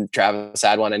before, and Travis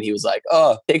had one, and he was like,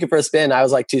 "Oh, take it for a spin." I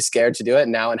was too scared to do it.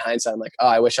 And now in hindsight, I'm like, "Oh,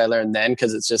 I wish I learned then,"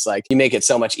 because it's just you make it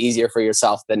so much easier for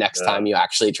yourself the next time you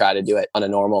actually try to do it on a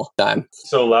normal time.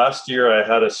 So last year I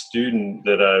had a student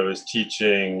that I was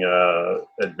teaching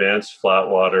advanced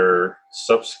flatwater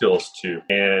SUP skills to,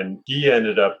 and he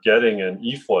ended up getting an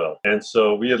e-foil. And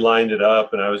so we had lined it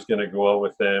up, and I was going to go out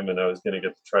with him, and I was going to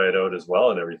get to try it out as well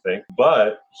and everything.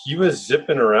 But he was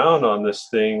zipping around on this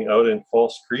thing out in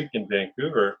False Creek in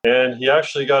Vancouver, and he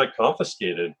actually got it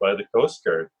confiscated by the Coast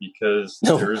Guard because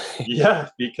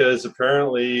because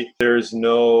apparently there's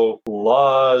no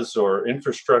laws or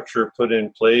infrastructure put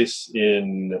in place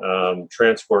in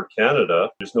Transport Canada.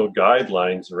 There's no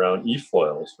guidelines around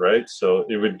e-foils, right? So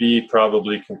it would be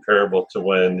probably comparable to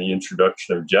when the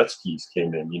introduction of jet skis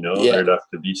came in, there'd have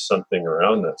to be something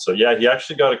around that. So he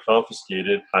actually got it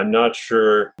confiscated. I'm not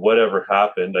sure whatever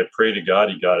happened. I pray to God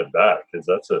he got it back, because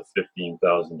that's a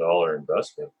 $15,000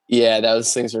 investment. Yeah,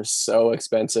 those things are so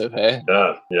expensive, hey?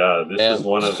 Yeah. This is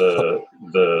one of the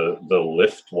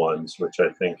lift ones, which I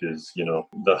think is,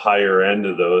 the higher end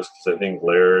of those, because I think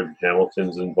Laird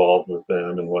Hamilton's involved with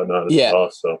them and whatnot as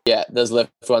well. So those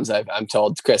lift ones, I'm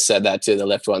told, Chris said that too. The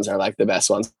lift ones are the best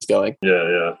ones going.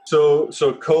 Yeah. So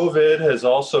COVID has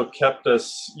also kept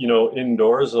us,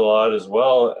 indoors a lot as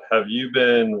well. Have you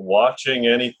been watching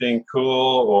anything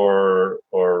cool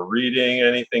or reading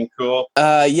anything cool?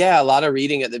 A lot of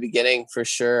reading at the beginning for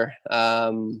sure.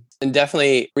 And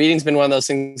definitely reading's been one of those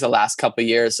things the last couple of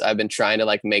years I've been trying to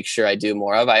like make sure I do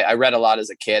more of. I read a lot as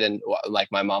a kid, and like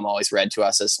my mom always read to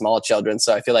us as small children.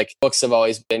 So I feel like books have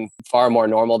always been far more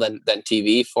normal than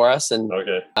TV for us. And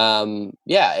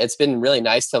yeah, it's been really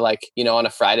nice to like, you know, on a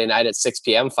Friday night at 6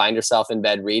 p.m. find yourself in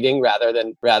bed reading rather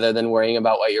than worrying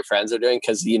about what your friends are doing,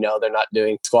 because you know they're not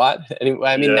doing squat. Anyway,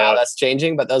 I mean, now that's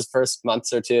changing, but those first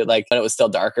months or two, like when it was still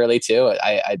dark early too,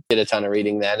 I did a ton of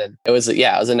reading then, and it was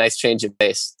a nice change of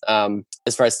pace.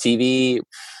 As far as TV,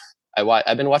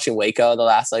 I've been watching Waco the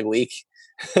last like week.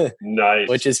 Nice.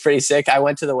 Which is pretty sick. I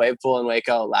went to the wave pool in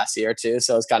Waco last year too,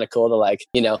 so it's kind of cool to like,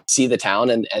 you know, see the town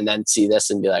and then see this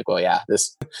and be like, well, yeah,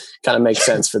 this kind of makes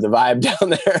sense for the vibe down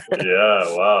there.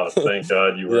 Yeah, wow. Thank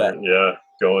God you weren't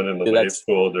going in the wave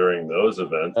pool during those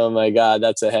events. Oh my God,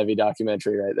 that's a heavy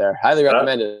documentary right there. Highly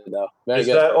recommended though. Very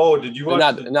good. Did you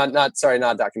watch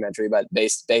not documentary, but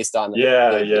based on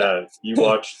you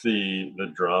watched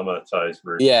the dramatized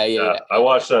version. Yeah. I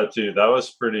watched that too. That was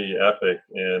pretty epic.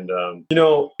 And you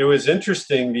know, it was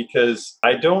interesting because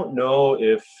I don't know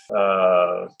if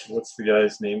what's the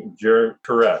guy's name? David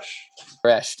Koresh,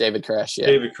 yeah.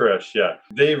 David Koresh, yeah.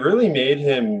 They really made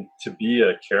him to be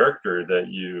a character that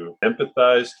you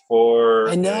empathized for.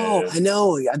 I know.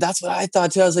 That's what I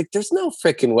thought too. I was like, there's no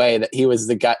freaking way that he was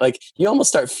the guy. Like, you almost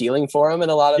start feeling for him in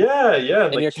a lot of and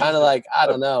like, you're kind of like, I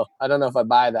don't know if I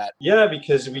buy that. Yeah,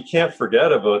 because we can't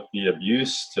forget about the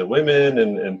abuse to women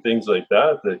and things like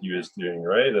that he was doing,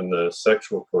 right? And the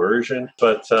sexual coercion.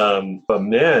 But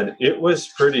man, it was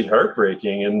pretty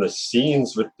heartbreaking. And the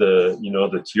scenes with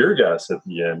the tear gas at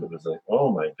the end, it was like, oh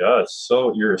my God,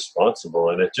 so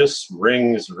irresponsible. And it just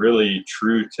rings really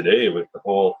true today with the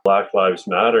whole Black Lives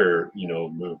Matter,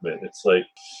 movement. It's like,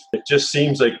 it just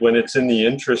seems like when it's in the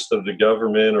interest of the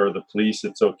government or the police,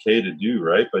 it's okay to do,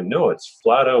 right? But no, it's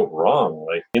flat out wrong.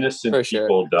 Like, innocent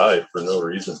people die for no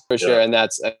reason. For sure. And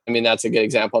that's a good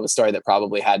example of a story that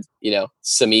probably had,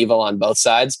 some evil on both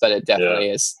sides, but it definitely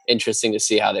is interesting to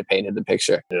see how they painted the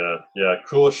picture. Yeah.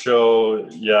 Cool show.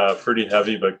 Yeah. Pretty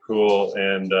heavy, but cool.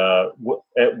 And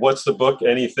what's the book?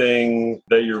 Anything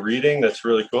that you're reading that's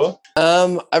really cool?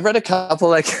 I've read a couple,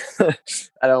 like,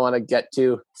 I don't want to get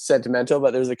too sentimental,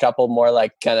 but there's a couple more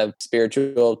like kind of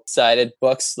spiritual sided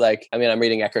books. Like, I'm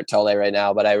reading Eckhart Tolle right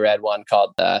now, but I read one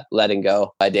called Letting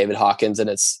Go by David Hawkins, and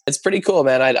it's pretty cool,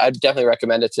 man. I'd definitely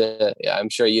recommend it to. Yeah, I'm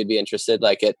sure you'd be interested.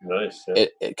 Like, it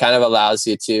kind of allows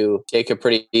you to take a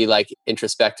pretty like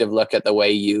introspective look at the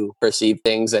way you perceive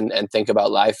things and think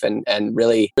about life, and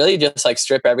really just like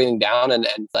strip everything down and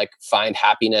like find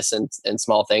happiness in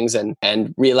small things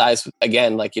and realize,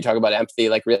 again, like you talk about empathy,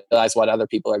 like realize what other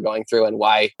people are going through and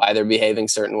why they're behaving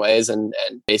certain ways, and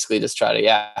basically just try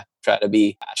to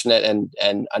be passionate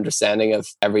and understanding of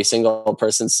every single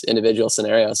person's individual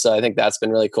scenario. So I think that's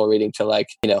been really cool reading to, like,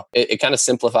 it kind of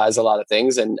simplifies a lot of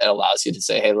things and it allows you to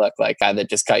say, hey, look, like, guy that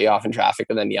just cut you off in traffic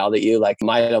and then yelled at you, like,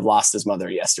 might have lost his mother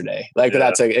yesterday. Like,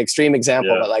 that's an extreme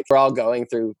example, but like, we're all going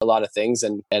through a lot of things.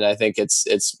 And I think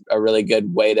it's a really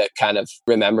good way to kind of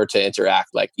remember to interact.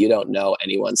 Like, you don't know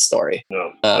anyone's story.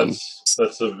 No,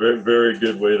 that's a very, very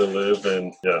good way to live.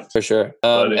 And yeah, for sure.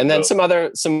 And then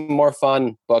some more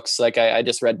fun books. Like, I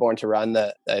just read Born to Run.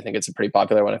 I think it's a pretty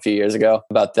popular one a few years ago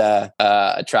about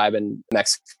a tribe in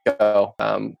Mexico,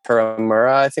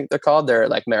 Paramura, I think they're called. They're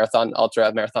like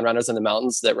ultra marathon runners in the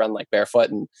mountains that run like barefoot,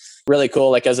 and really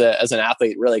cool. Like, as an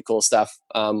athlete, really cool stuff.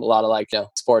 A lot of like,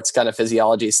 sports kind of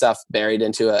physiology stuff buried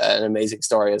into an amazing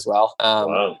story as well.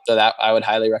 Wow. So that I would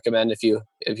highly recommend if you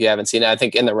haven't seen it. I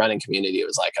think in the running community, it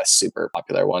was like a super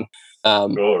popular one.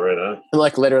 Cool, right on. I'm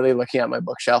like literally looking at my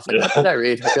bookshelf. Like, what did I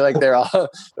read? I feel like they're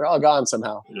all gone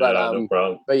somehow. No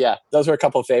problem. But yeah, those were a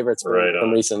couple of favorites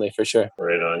from recently, for sure.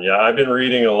 Right on. Yeah, I've been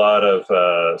reading a lot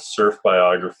of surf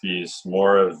biographies,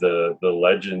 more of the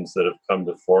legends that have come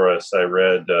before us. I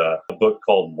read a book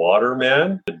called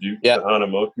Waterman, the Duke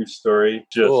Kahanamoku story.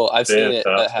 Just cool. I've fantastic. seen it,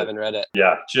 but haven't read it.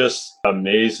 Yeah, just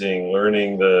amazing.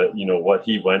 Learning what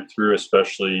he went through,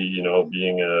 especially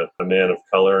being a man of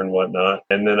color and whatnot.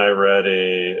 And then I read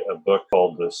a book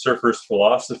called The Surfer's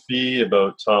Philosophy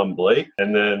about Tom Blake.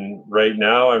 And then right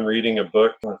now I'm reading a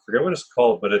book, I forget what it's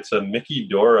called, but it's a Mickey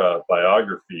Dora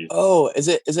biography. Oh, is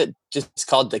it just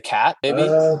called The Cat, maybe?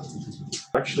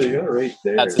 Actually, I got it right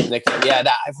there. That's his nickname. Yeah,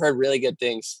 I've heard really good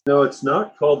things. No, it's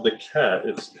not called The Cat.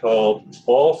 It's called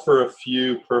All for a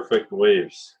Few Perfect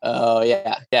Waves. Oh,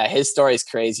 yeah. Yeah, his story's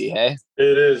crazy, hey?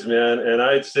 It is, man. And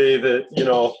I'd say that,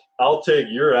 I'll take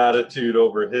your attitude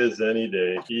over his any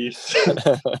day.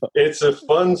 It's a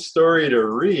fun story to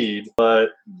read, but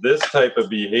this type of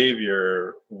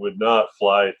behavior would not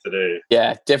fly today.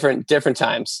 Yeah, different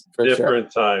times for sure.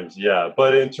 Different times, yeah.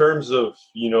 But in terms of,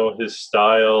 his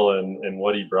style and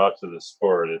what he brought to the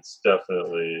sport, it's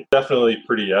definitely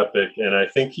pretty epic. And I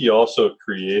think he also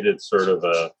created sort of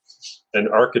an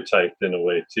archetype in a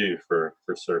way too for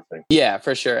surfing. Yeah,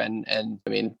 for sure. And I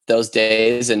mean, those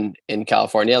days in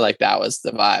California, like that was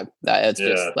the vibe. That it's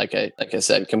just like I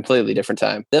said, completely different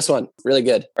time. This one, really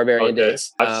good. Barbarian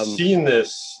Days. I've seen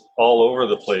this all over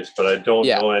the place, but I don't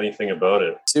know anything about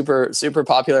it. Super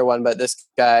popular one. But this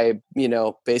guy,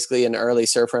 basically an early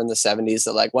surfer in the 70s,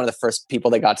 that like one of the first people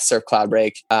that got to surf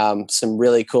Cloudbreak. Some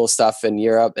really cool stuff in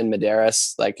Europe, in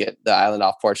Madeiras, like the island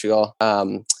off Portugal.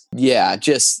 Yeah,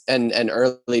 just and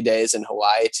early days in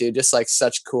Hawaii too. Just like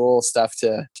such cool stuff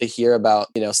to hear about,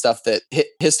 stuff that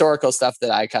historical stuff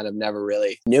that I kind of never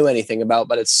really knew anything about,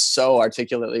 but it's so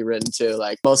articulately written too.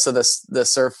 Like most of the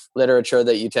surf literature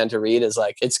that you tend to read is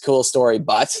like, it's a cool story,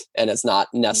 and it's not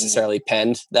necessarily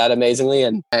penned that amazingly.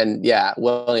 And yeah,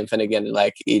 William Finnegan,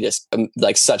 like he just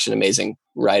like such an amazing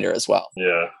writer as well.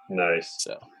 Yeah, nice.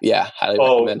 So yeah, highly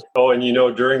recommend.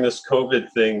 And during this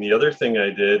COVID thing, the other thing I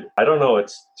did, I don't know,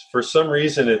 it's for some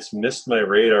reason it's missed my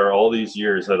radar all these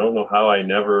years. I don't know how I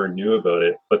never knew about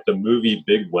it, but the movie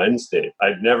Big Wednesday,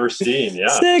 I've never seen. Yeah.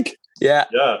 Sick. Yeah,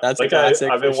 that's like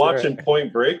I've been watching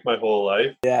Point Break my whole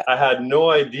life. Yeah, I had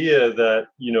no idea that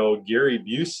Gary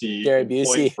Busey,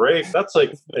 Point Break, that's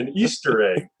like an Easter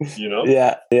egg.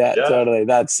 Yeah, totally.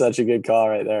 That's such a good call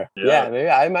right there. Yeah, maybe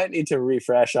I might need to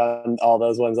refresh on all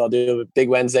those ones. I'll do Big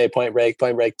Wednesday, Point Break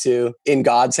 2, In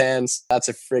God's Hands. That's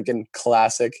a freaking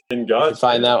classic. In God's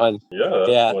find that one. Yeah,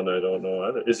 that's one I don't know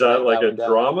either. Is that like a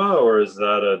drama or is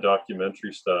that a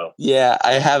documentary style? Yeah,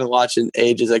 I haven't watched in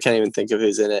ages. I can't even think of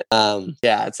who's in it.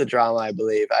 Yeah, it's a drama, I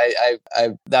believe. I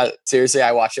seriously,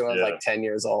 I watched it when I was like 10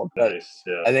 years old. But nice.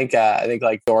 Yeah. I think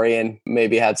like Dorian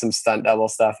maybe had some stunt double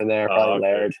stuff in there. Probably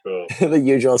Laird. Cool. The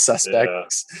usual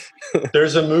suspects. Yeah.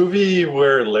 There's a movie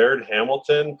where Laird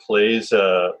Hamilton plays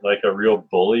like a real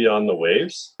bully on the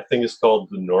waves. I think it's called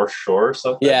The North Shore or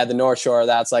something. Yeah, The North Shore.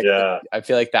 That's like I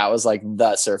feel like that was like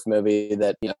the surf movie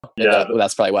that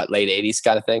that's probably what, late 80s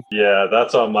kind of thing. Yeah,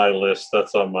 that's on my list.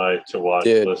 That's on my to watch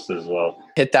list as well.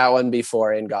 Hit that one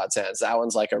before In God's Hands. That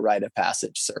one's like a rite of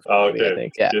passage surf movie, I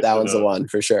think. Yeah, that one's the one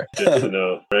for sure. Good to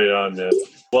know. Right on, man.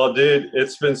 Well, dude,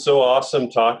 it's been so awesome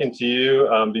talking to you.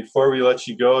 Before we let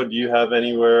you go, do you have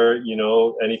anywhere,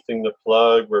 anything to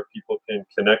plug where people can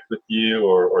connect with you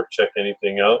or check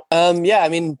anything out? Yeah, I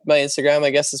mean, my Instagram,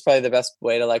 I guess, is probably the best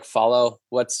way to like follow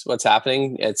what's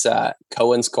happening. It's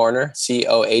Cohen's Corner,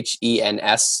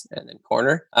 COHENS, and then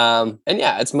corner. And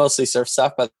yeah, it's mostly surf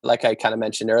stuff, but like I kind of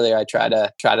mentioned earlier, I try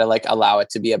to like allow it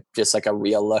to be just like a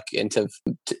real look into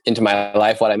my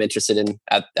life, what I'm interested in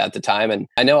at the time. And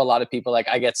I know a lot of people, like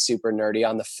I get super nerdy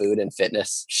on the food and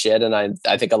fitness shit, and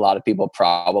I think a lot of people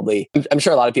I'm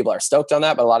sure a lot of people are stoked on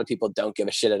that, but a lot of people don't give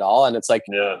a shit at all. And it's like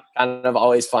kind of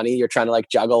always funny. You're trying to like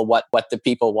juggle what the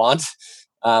people want.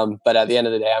 But at the end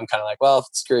of the day, I'm kind of like, well,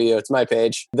 screw you. It's my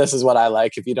page. This is what I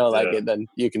like. If you don't like it, then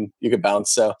you can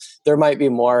bounce. So there might be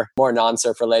more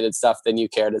non-surf related stuff than you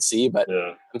care to see, but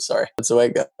I'm sorry. That's the way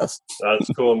it goes. That's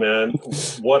cool, man.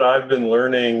 What I've been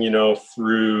learning,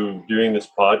 through doing this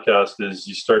podcast is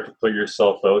you start to put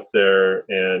yourself out there,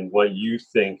 and what you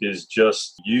think is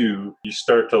just you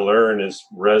start to learn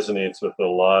resonates with a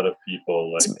lot of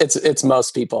people. Like it's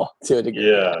most people to a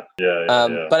degree. Yeah.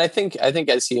 But I think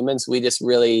as humans, we just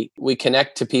we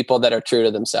connect to people that are true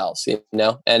to themselves,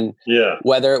 and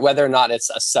whether or not it's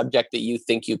a subject that you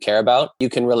think you care about, you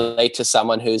can relate to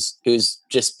someone who's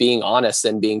just being honest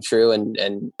and being true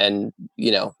and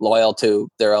loyal to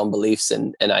their own beliefs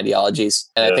and ideologies.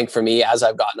 And I think for me, as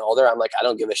I've gotten older, I'm like, I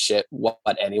don't give a shit what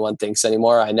anyone thinks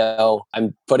anymore. I know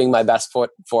I'm putting my best foot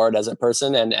forward as a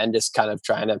person and just kind of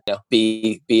trying to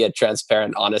be a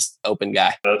transparent, honest, open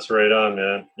guy. That's right on,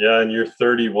 man. Yeah. And you're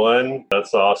 31.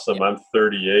 That's awesome. I'm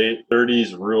 38.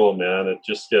 30s rule, man. It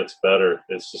just gets better.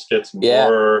 It just gets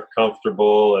more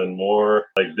comfortable and more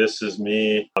like, this is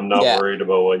me. I'm not worried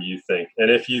about what you think. And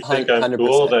if you think I'm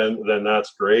 100%. Cool, then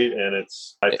that's great. And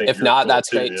I think if not, cool that's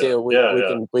too. Great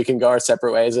too. We can go our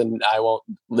separate ways, and I won't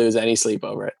lose any sleep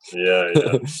over it. Yeah.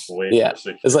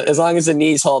 As long as the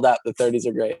knees hold up, the 30s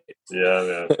are great. Yeah,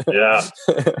 man. Yeah.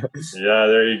 Yeah.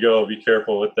 There you go. Be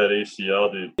careful with that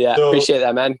ACL, dude. Yeah. Appreciate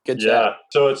that, man. Good job.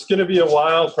 So it's going to be a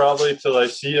while probably till till I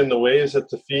see you in the waves at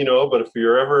Tofino. But if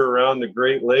you're ever around the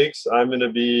Great Lakes, I'm going to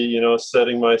be,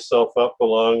 setting myself up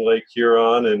along Lake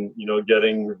Huron and,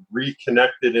 getting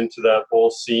reconnected into that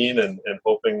whole scene and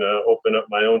hoping to open up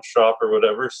my own shop or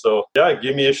whatever. So yeah,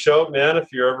 give me a shout, man,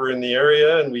 if you're ever in the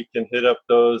area and we can hit up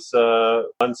those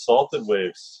unsalted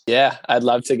waves. Yeah, I'd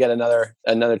love to get another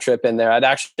trip in there. I'd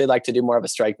actually like to do more of a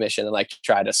strike mission and like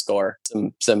try to score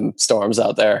some storms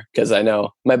out there, because I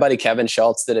know my buddy Kevin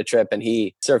Schultz did a trip and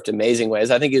he surfed amazing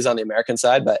waves. I think he was on the American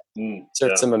side, but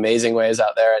surfed some amazing waves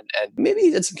out there, and maybe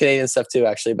he did some Canadian stuff too,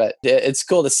 actually. But it's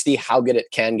cool to see how good it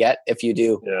can get if you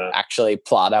do actually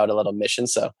plot out a little mission.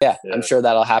 So yeah, I'm sure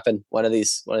that'll happen one of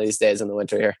these days in the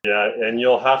winter here. Yeah, and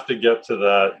you'll have to get to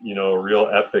that, real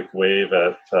epic wave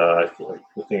at I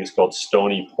think it's called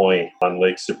Stony Point on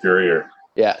Lake Superior.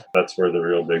 Yeah, that's where the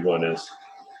real big one is.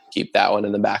 Keep that one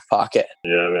in the back pocket.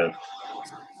 Yeah, man.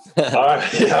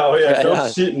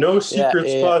 No secret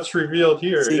spots revealed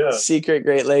here. Secret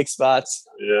Great Lake spots.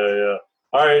 Yeah.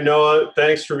 All right, Noah,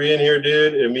 thanks for being here,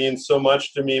 dude. It means so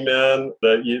much to me, man,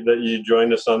 that you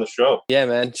joined us on the show. Yeah,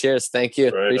 man. Cheers. Thank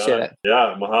you. Right Appreciate on. it.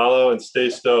 Yeah, mahalo and stay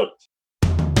stoked.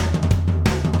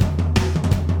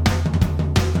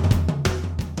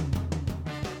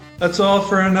 That's all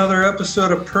for another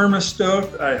episode of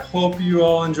Perma-Stoked. I hope you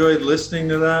all enjoyed listening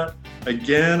to that.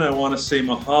 Again, I want to say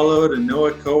mahalo to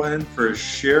Noah Cohen for his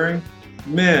sharing.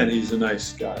 Man, he's a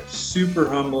nice guy. Super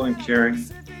humble and caring.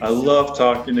 I love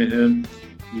talking to him.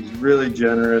 He's really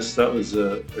generous. That was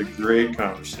a great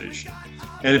conversation.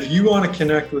 And if you want to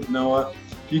connect with Noah,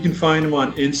 you can find him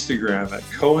on Instagram at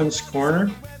Cohen's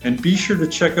Corner. And be sure to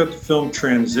check out the film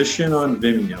Transition on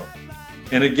Vimeo.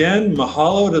 And again,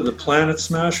 mahalo to the Planet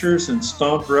Smashers and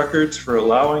Stomp Records for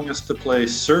allowing us to play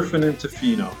Surfin' in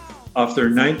Tofino off their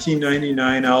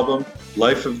 1999 album,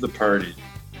 Life of the Party.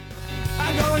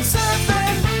 I'm going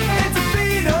surfing in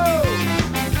Tofino.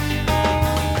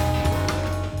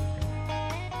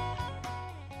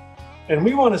 And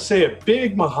we want to say a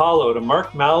big mahalo to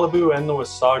Mark Malibu and the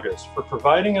Wasagas for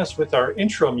providing us with our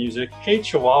intro music, Hey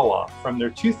Chihuahua, from their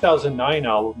 2009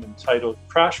 album entitled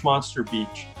Crash Monster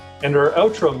Beach, and our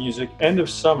outro music, End of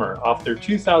Summer, off their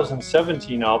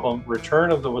 2017 album,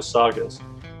 Return of the Wasagas.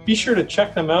 Be sure to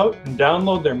check them out and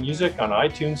download their music on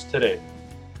iTunes today.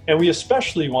 And we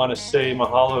especially want to say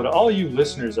mahalo to all you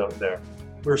listeners out there.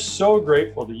 We're so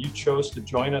grateful that you chose to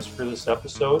join us for this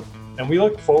episode, and we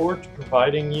look forward to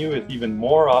providing you with even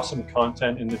more awesome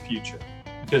content in the future,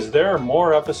 because there are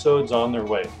more episodes on their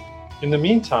way. In the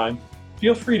meantime,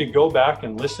 feel free to go back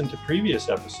and listen to previous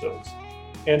episodes.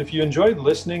 And if you enjoyed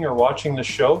listening or watching the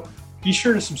show, be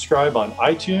sure to subscribe on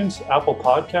iTunes, Apple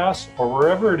Podcasts, or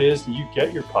wherever it is that you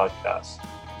get your podcasts.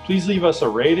 Please leave us a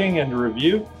rating and a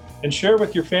review, and share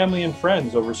with your family and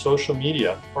friends over social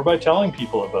media or by telling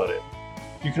people about it.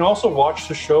 You can also watch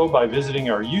the show by visiting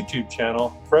our YouTube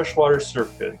channel, Freshwater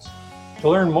Surf Goods. To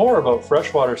learn more about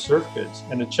Freshwater Surf Goods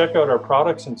and to check out our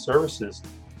products and services,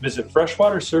 visit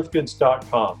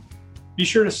freshwatersurfgoods.com. Be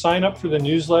sure to sign up for the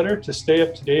newsletter to stay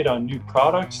up to date on new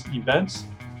products, events,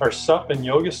 our SUP and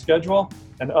yoga schedule,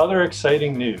 and other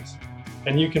exciting news.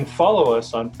 And you can follow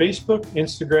us on Facebook,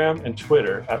 Instagram, and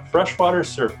Twitter at Freshwater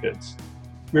Surf Goods.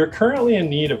 We are currently in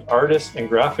need of artists and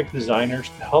graphic designers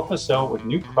to help us out with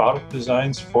new product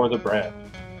designs for the brand.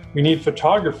 We need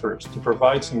photographers to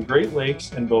provide some Great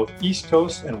Lakes and both East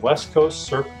Coast and West Coast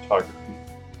surf photography.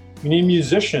 We need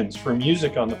musicians for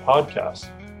music on the podcast.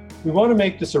 We want to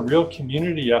make this a real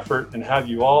community effort and have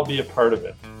you all be a part of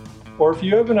it. Or if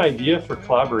you have an idea for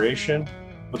collaboration,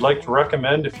 would like to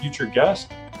recommend a future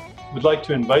guest, would like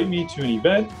to invite me to an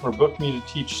event or book me to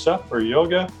teach SUP or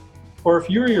yoga, or if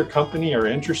you or your company are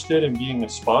interested in being a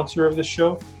sponsor of the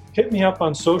show, hit me up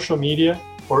on social media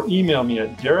or email me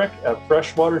at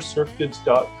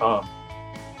derek@freshwatersurfgoods.com.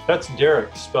 That's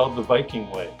Derek spelled the Viking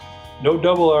way. No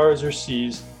double R's or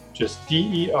C's, just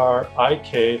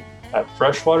DERIK at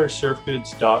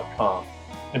freshwatersurfgoods.com.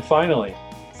 And finally,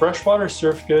 Freshwater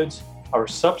Surf Goods, our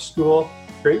SUP school,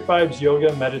 Great Vibes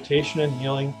Yoga, Meditation and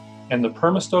Healing, and the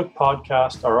Perma-Stoked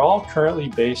podcast are all currently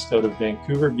based out of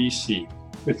Vancouver, BC,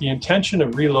 with the intention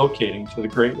of relocating to the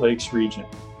Great Lakes region.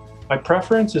 My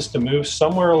preference is to move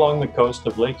somewhere along the coast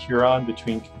of Lake Huron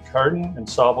between Kincardine and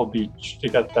Sauble Beach to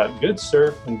get that good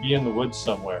surf and be in the woods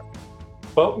somewhere.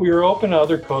 But we are open to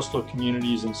other coastal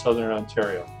communities in Southern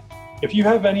Ontario. If you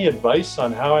have any advice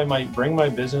on how I might bring my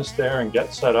business there and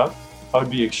get set up, I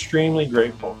would be extremely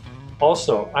grateful.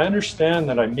 Also, I understand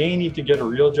that I may need to get a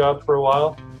real job for a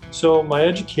while, so my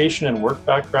education and work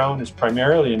background is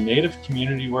primarily in Native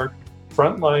community work,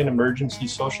 frontline emergency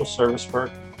social service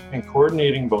work, and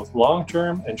coordinating both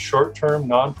long-term and short-term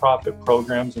nonprofit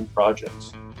programs and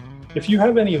projects. If you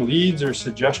have any leads or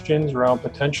suggestions around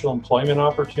potential employment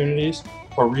opportunities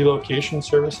or relocation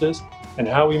services and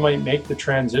how we might make the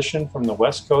transition from the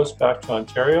West Coast back to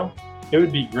Ontario, it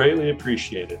would be greatly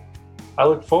appreciated. I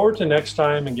look forward to next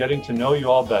time and getting to know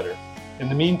you all better. In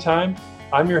the meantime,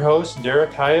 I'm your host,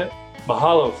 Derek Hyatt.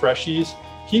 Mahalo, freshies.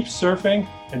 Keep surfing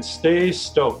and stay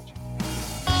stoked.